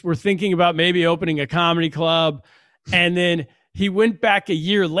who just were thinking about maybe opening a comedy club. And then he went back a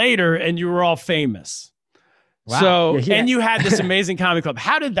year later and you were all famous. Wow. So, Yeah, and you had this amazing comedy club.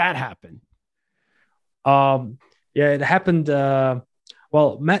 How did that happen? It happened.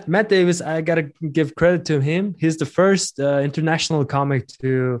 Well, Matt Davis, I gotta give credit to him. He's the first international comic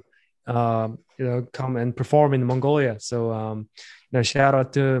to come and perform in Mongolia. So shout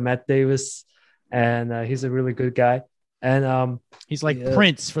out to Matt Davis, and he's a really good guy. And he's like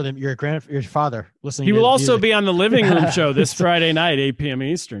Prince for your father. Listening, he to will his also music. be on the Living Room show this Friday night, 8 p.m.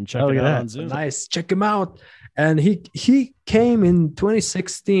 Eastern. Check it out on Zoom. Nice, check him out. And he came in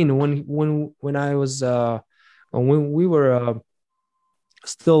 2016 when I was when we were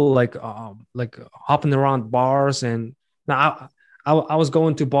still like hopping around bars, and now I was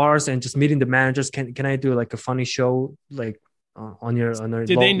going to bars and just meeting the managers. Can I do like a funny show like on your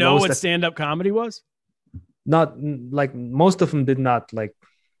Did they know what stand-up comedy was? Not like most of them did not like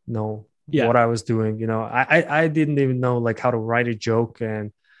know what I was doing. You know, I didn't even know like how to write a joke,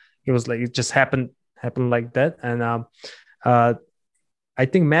 and it was like it just happened like that. And I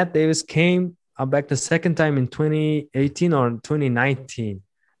think Matt Davis came back the second time in 2018 or 2019.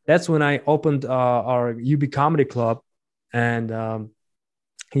 That's when I opened our UB Comedy Club, and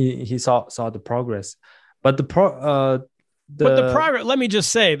he saw the progress. But the progress, let me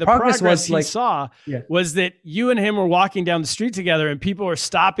just say, the progress he like, saw was that you and him were walking down the street together and people were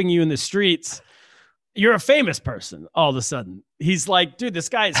stopping you in the streets. You're a famous person all of a sudden. He's like, dude, this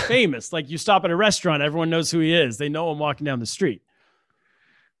guy is famous. Like you stop at a restaurant, everyone knows who he is. They know him walking down the street.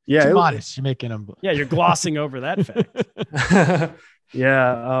 Yeah. Too modest. You're making him. Yeah, you're glossing over that fact.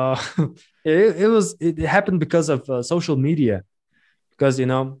 It happened because of social media, because, you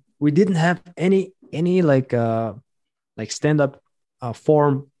know, we didn't have any like stand-up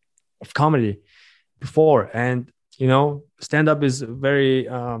form of comedy before. And, you know, stand-up is very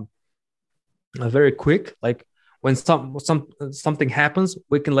quick. Like when something happens,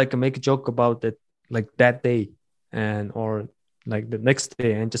 we can like make a joke about it like that day or like the next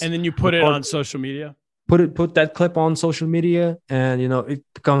day, and then you put it on social media. Put that clip on social media, and you know it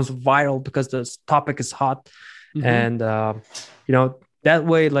becomes viral because the topic is hot. Mm-hmm. And you know, that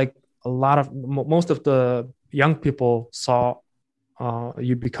way, like most of the young people saw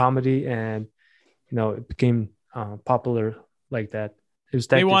UB comedy, and you know it became popular like that. It was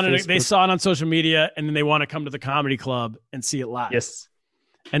they saw it on social media, and then they want to come to the comedy club and see it live. Yes.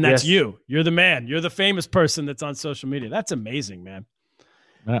 And that's you. You're the man. You're the famous person that's on social media. That's amazing, man.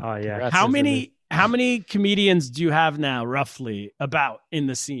 Oh yeah. How many comedians do you have now, roughly, about in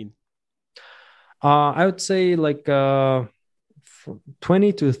the scene? I would say like 20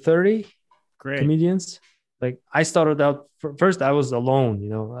 to 30 comedians. Like I started out first, I was alone. You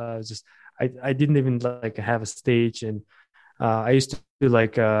know, I didn't even like have a stage, and I used to do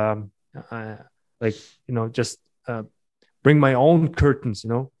like you know just. Bring my own curtains, you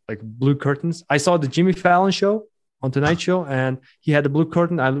know, like blue curtains. I saw the Jimmy Fallon show on Tonight Show, and he had a blue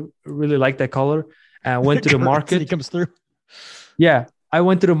curtain. I really liked that color. I went to the market. He comes through. Yeah, I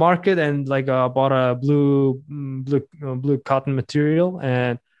went to the market and like bought a blue cotton material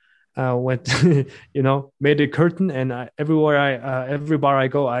and went made a curtain, and every bar I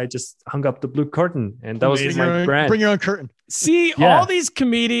go, I just hung up the blue curtain, and that was my brand. Bring your own curtain. See, all these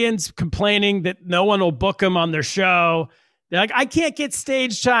comedians complaining that no one will book them on their show. They're like, I can't get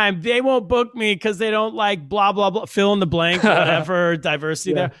stage time. They won't book me because they don't like blah, blah, blah, fill in the blank, whatever,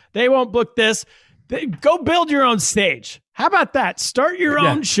 diversity there. They won't book this. Go build your own stage. How about that? Start your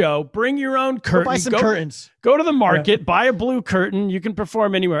own show. Bring your own curtain. Go buy some curtains. Go to the market. Buy a blue curtain. You can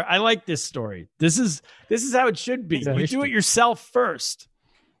perform anywhere. I like this story. This is how it should be. You do it yourself first.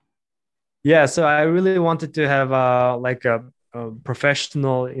 Yeah. So I really wanted to have like a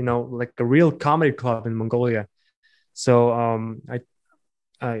professional, like a real comedy club in Mongolia. So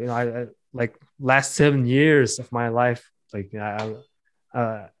I like last 7 years of my life, like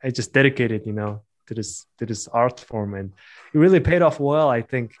I just dedicated, to this art form, and it really paid off well. I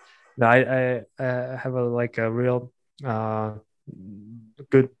think I have a real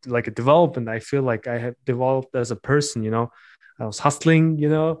good like a development. I feel like I have developed as a person. I was hustling,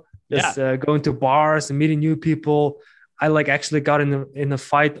 going to bars and meeting new people. I like actually got in a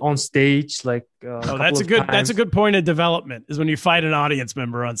fight on stage. Like that's a good point of development is when you fight an audience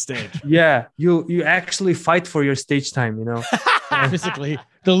member on stage. Yeah, you actually fight for your stage time. Basically,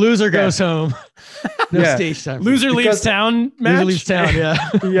 the loser goes home. No stage time. Loser leaves town. Match? Loser leaves town. Yeah,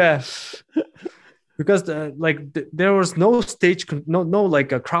 yeah. Because there was no stage, no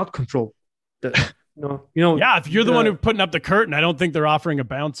like a crowd control. Yeah, if you're the one who's putting up the curtain, I don't think they're offering a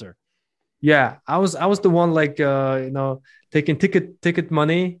bouncer. Yeah, I was the one like taking ticket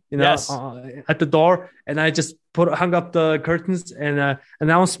money at the door, and I just hung up the curtains and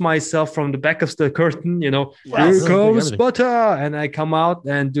announced myself from the back of the curtain. Here comes Butter, and I come out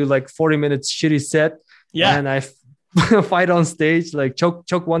and do like 40 minutes shitty set. Yeah, and I fight on stage, like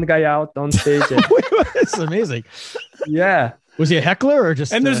choke one guy out on stage. It's amazing. Yeah, was he a heckler or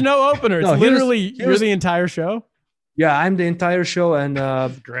just? And there's no opener. It's literally you're the entire show. Yeah, I'm the entire show, and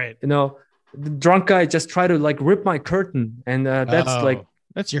great. The drunk guy just tried to like rip my curtain, and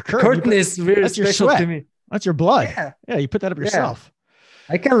that's your curtain. Curtain is very special to me. That's your blood. Yeah, you put that up yourself.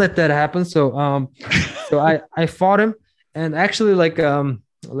 I can't let that happen. So I fought him, and actually like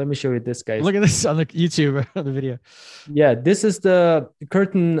let me show you this, guys. Look at this on the YouTube on the video. Yeah, this is the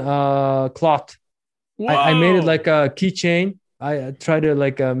curtain cloth. I made it like a keychain. I tried to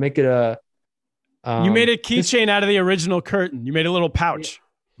like make it a. You made a keychain out of the original curtain. You made a little pouch.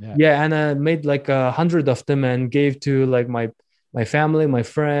 Yeah, and I made like 100 of them and gave to like my family, my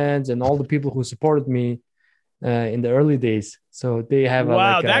friends, and all the people who supported me in the early days. So they have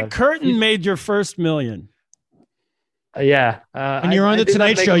that curtain made your first million. Yeah, and you're on the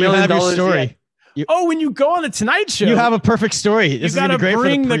Tonight Show. You have your story. When you go on the Tonight Show, you have a perfect story. This you got to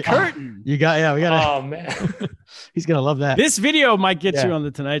bring the curtain. You got, we got. Oh man, he's gonna love that. This video might get you on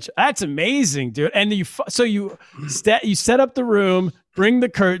the Tonight Show. That's amazing, dude. And you set up the room, bring the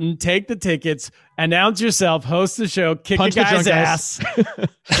curtain, take the tickets, announce yourself, host the show, kick a guy's ass,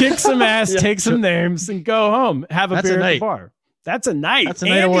 kick some ass, take some names, and go home. Have a beer at the bar. That's a night. That's a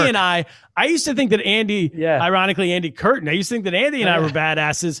night of work. And I used to think that Andy, ironically, Andy Curtin, I used to think that Andy and I were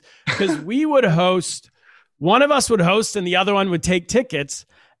badasses because we would host, one of us would host and the other one would take tickets.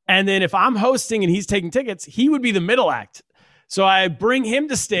 And then if I'm hosting and he's taking tickets, he would be the middle act. So I bring him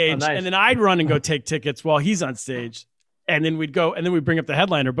to stage and then I'd run and go take tickets while he's on stage. And then we'd go and then we'd bring up the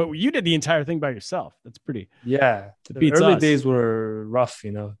headliner. But you did the entire thing by yourself. That's pretty. Yeah. The early days were rough,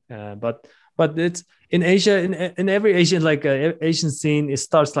 but it's in Asia, in every Asian Asian scene, it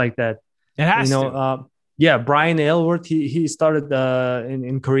starts like that. It has to. Brian Aylward, he started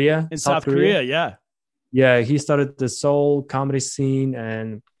in Korea, in South Korea. Yeah, he started the Seoul comedy scene,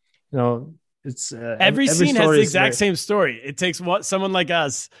 and it's every scene has the exact same story. It takes someone like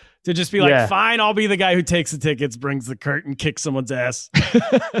us to just be like, fine, I'll be the guy who takes the tickets, brings the curtain, kicks someone's ass.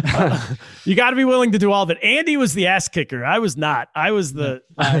 You got to be willing to do all of it. Andy was the ass kicker. I was not. I was the.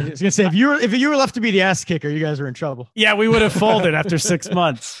 I was gonna say if you were left to be the ass kicker, you guys were in trouble. Yeah, we would have folded after 6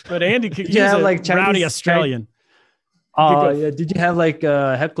 months. But Andy, he was like rowdy Australian. Did you have like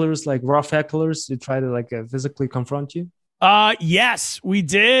hecklers, like rough hecklers, who try to like physically confront you? Yes, we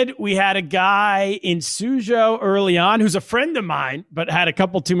did. We had a guy in Suzhou early on who's a friend of mine, but had a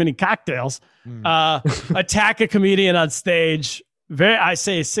couple too many cocktails, attack a comedian on stage. I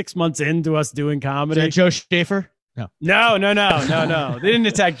say 6 months into us doing comedy. Is that Joe Schaefer? No. They didn't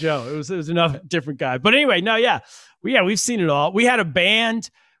attack Joe. It was another different guy. But anyway, we've seen it all. We had a band.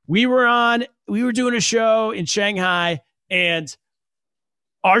 We were doing a show in Shanghai, and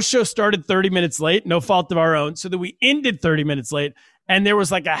our show started 30 minutes late, no fault of our own. So that we ended 30 minutes late. and there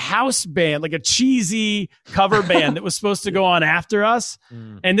was like a house band, like a cheesy cover band that was supposed to go on after us.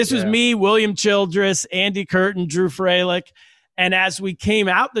 And this was me, William Childress, Andy Curtin, Drew Freilich. And as we came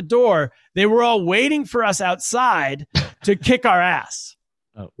out the door, they were all waiting for us outside to kick our ass.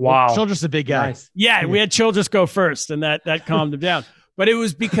 Oh, Wow. Childress a big guy. Nice. Yeah, we had Childress go first, and that calmed them down. But it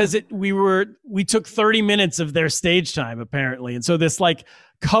was because we took 30 minutes of their stage time, apparently. And so this like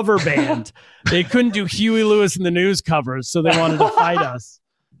cover band, they couldn't do Huey Lewis and the News covers, so they wanted to fight us.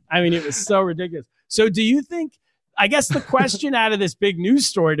 I mean, it was so ridiculous. So do you think, I guess the question out of this big news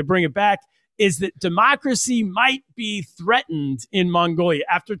story, to bring it back, is that democracy might be threatened in Mongolia.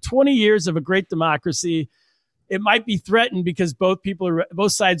 After 20 years of a great democracy, it might be threatened because both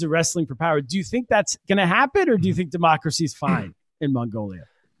sides are wrestling for power. Do you think that's going to happen, or do you think democracy is fine in Mongolia?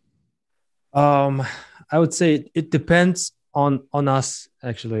 I would say it depends on us,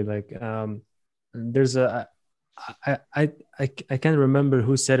 actually. Like, there's I can't remember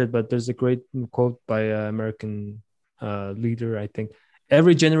who said it, but there's a great quote by an American leader, I think.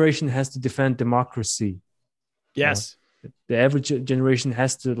 Every generation has to defend democracy. Yes. The every generation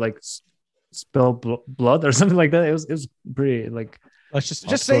has to like spill blood or something like that. It was pretty like. Let's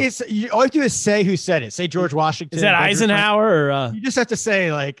just say it's. All you have to do is say who said it. Say George Washington. Is that Eisenhower or you just have to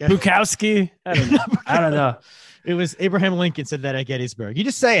say like Bukowski? I don't know. It was Abraham Lincoln said that at Gettysburg. You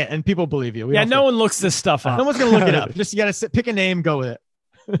just say it and people believe you. No one looks this stuff up. No one's gonna look it up. Just you gotta pick a name, go with it.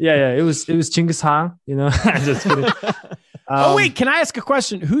 Yeah. It was Genghis Khan. You know, just kidding. Oh wait, can I ask a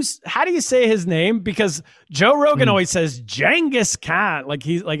question? How do you say his name? Because Joe Rogan always says Genghis Khan, like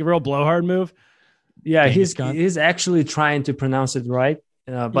he's like a real blowhard move. Yeah, he's actually trying to pronounce it right.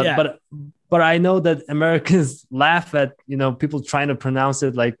 But I know that Americans laugh at people trying to pronounce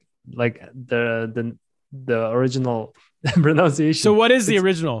it like the original pronunciation. So what is the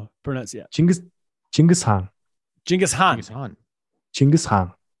original pronunciation? Genghis Khan. Genghis Khan. Genghis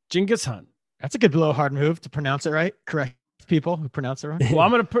Khan. Genghis Khan. That's a good blowhard move to pronounce it right. Correct people who pronounce it wrong. Well,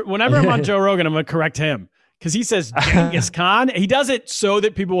 I'm gonna whenever I'm on Joe Rogan, I'm gonna correct him because he says Genghis Khan. He does it so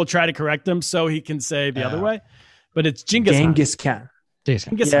that people will try to correct him, so he can say the other way. But it's Genghis Khan.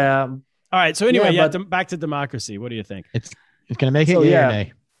 Genghis Khan. All right. So anyway, back to democracy. What do you think? It's gonna make it or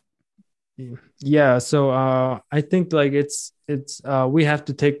nay? Yeah. So I think like it's we have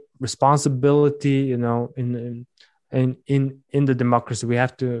to take responsibility. In the democracy, we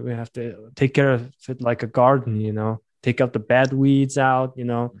have to take care of it like a garden. Take out the bad weeds out.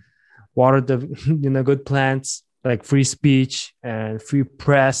 Water the good plants, like free speech and free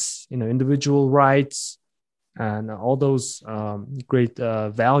press. Individual rights and all those great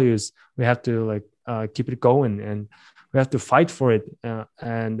values. We have to keep it going, and we have to fight for it.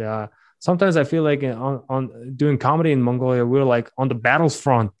 Sometimes I feel like on doing comedy in Mongolia, we're like on the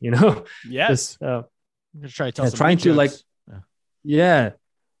battlefront. Yes. Try to tell trying to jokes.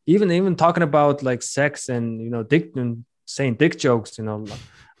 Even talking about like sex and dick and saying dick jokes,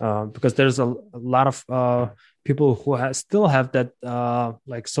 because there's a lot of people who still have that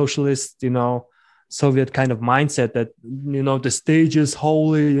like socialist, Soviet kind of mindset that the stage is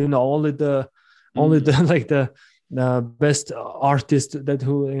holy, only the like the best artist that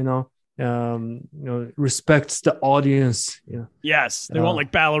who respects the audience. Yes, they want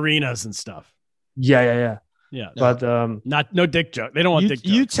like ballerinas and stuff. Yeah. But no dick joke. They don't want dick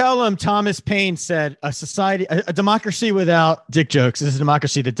jokes. You tell them Thomas Paine said a democracy without dick jokes is a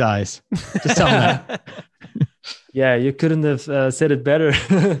democracy that dies. Just tell them that. Yeah, you couldn't have said it better.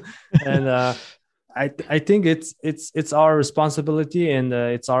 And I think it's our responsibility, and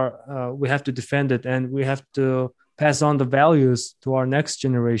it's our we have to defend it, and we have to pass on the values to our next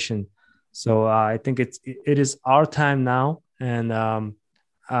generation. So I think it is our time now, and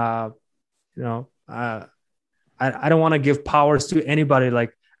I don't want to give powers to anybody.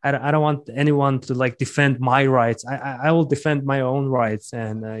 Like I don't want anyone to like defend my rights. I will defend my own rights,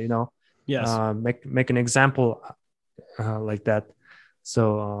 and make an example like that.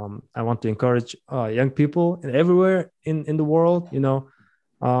 So I want to encourage young people and everywhere in the world. You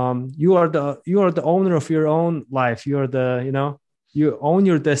are the owner of your own life. You are you own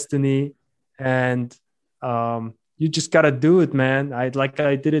your destiny, and you just gotta do it, man. I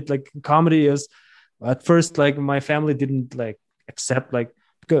did it like comedy is. At first, like my family didn't like accept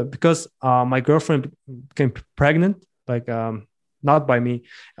because my girlfriend became pregnant, not by me.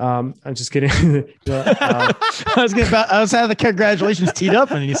 I'm just kidding. I was having the congratulations teed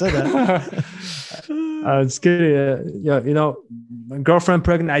up when you said that. I was kidding. My girlfriend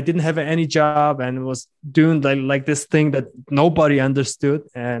pregnant. I didn't have any job and was doing like this thing that nobody understood,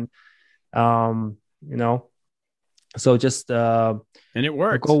 and so just and it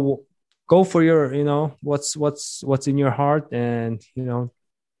worked. go for your, what's in your heart, and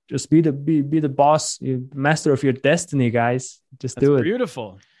just be the boss, master of your destiny, guys. Just do it.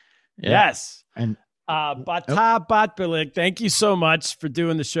 Beautiful. Yeah. Yes. And Bata Batbilik, thank you so much for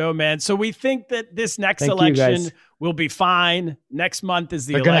doing the show, man. So we think that this next election will be fine. Next month is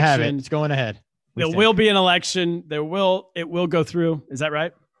the election. Gonna have it. It's going ahead. There will be an election. It will go through. Is that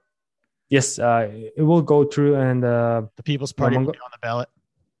right? Yes, it will go through, and the People's Party will be on the ballot.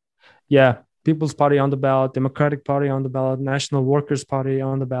 Yeah, People's Party on the ballot, Democratic Party on the ballot, National Workers Party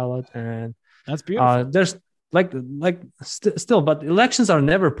on the ballot, and that's beautiful. There's still, but elections are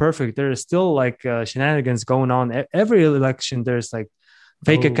never perfect. There is still shenanigans going on. Every election, there's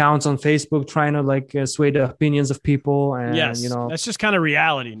fake accounts on Facebook trying to sway the opinions of people, and yes, that's just kind of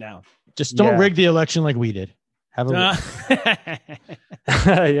reality now. Just don't rig the election like we did. Have a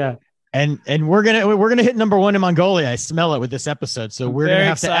yeah. And we're gonna hit number 1 in Mongolia. I smell it with this episode. So we're gonna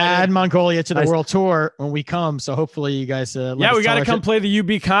have to add Mongolia to the world tour when we come. So hopefully you guys, we got to come play the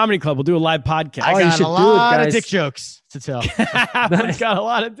UB Comedy Club. We'll do a live podcast. I got a lot of dick jokes to tell. I've got a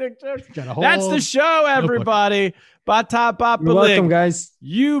lot of dick jokes. That's the show, everybody. Bata Batbilik. You're welcome, guys.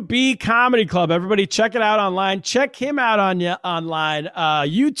 UB Comedy Club. Everybody, check it out online. Check him out online.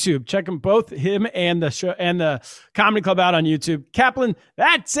 YouTube. Check him both, him and the show and the Comedy Club out on YouTube. Kaplan,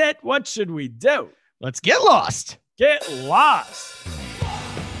 that's it. What should we do? Let's get lost. Get lost.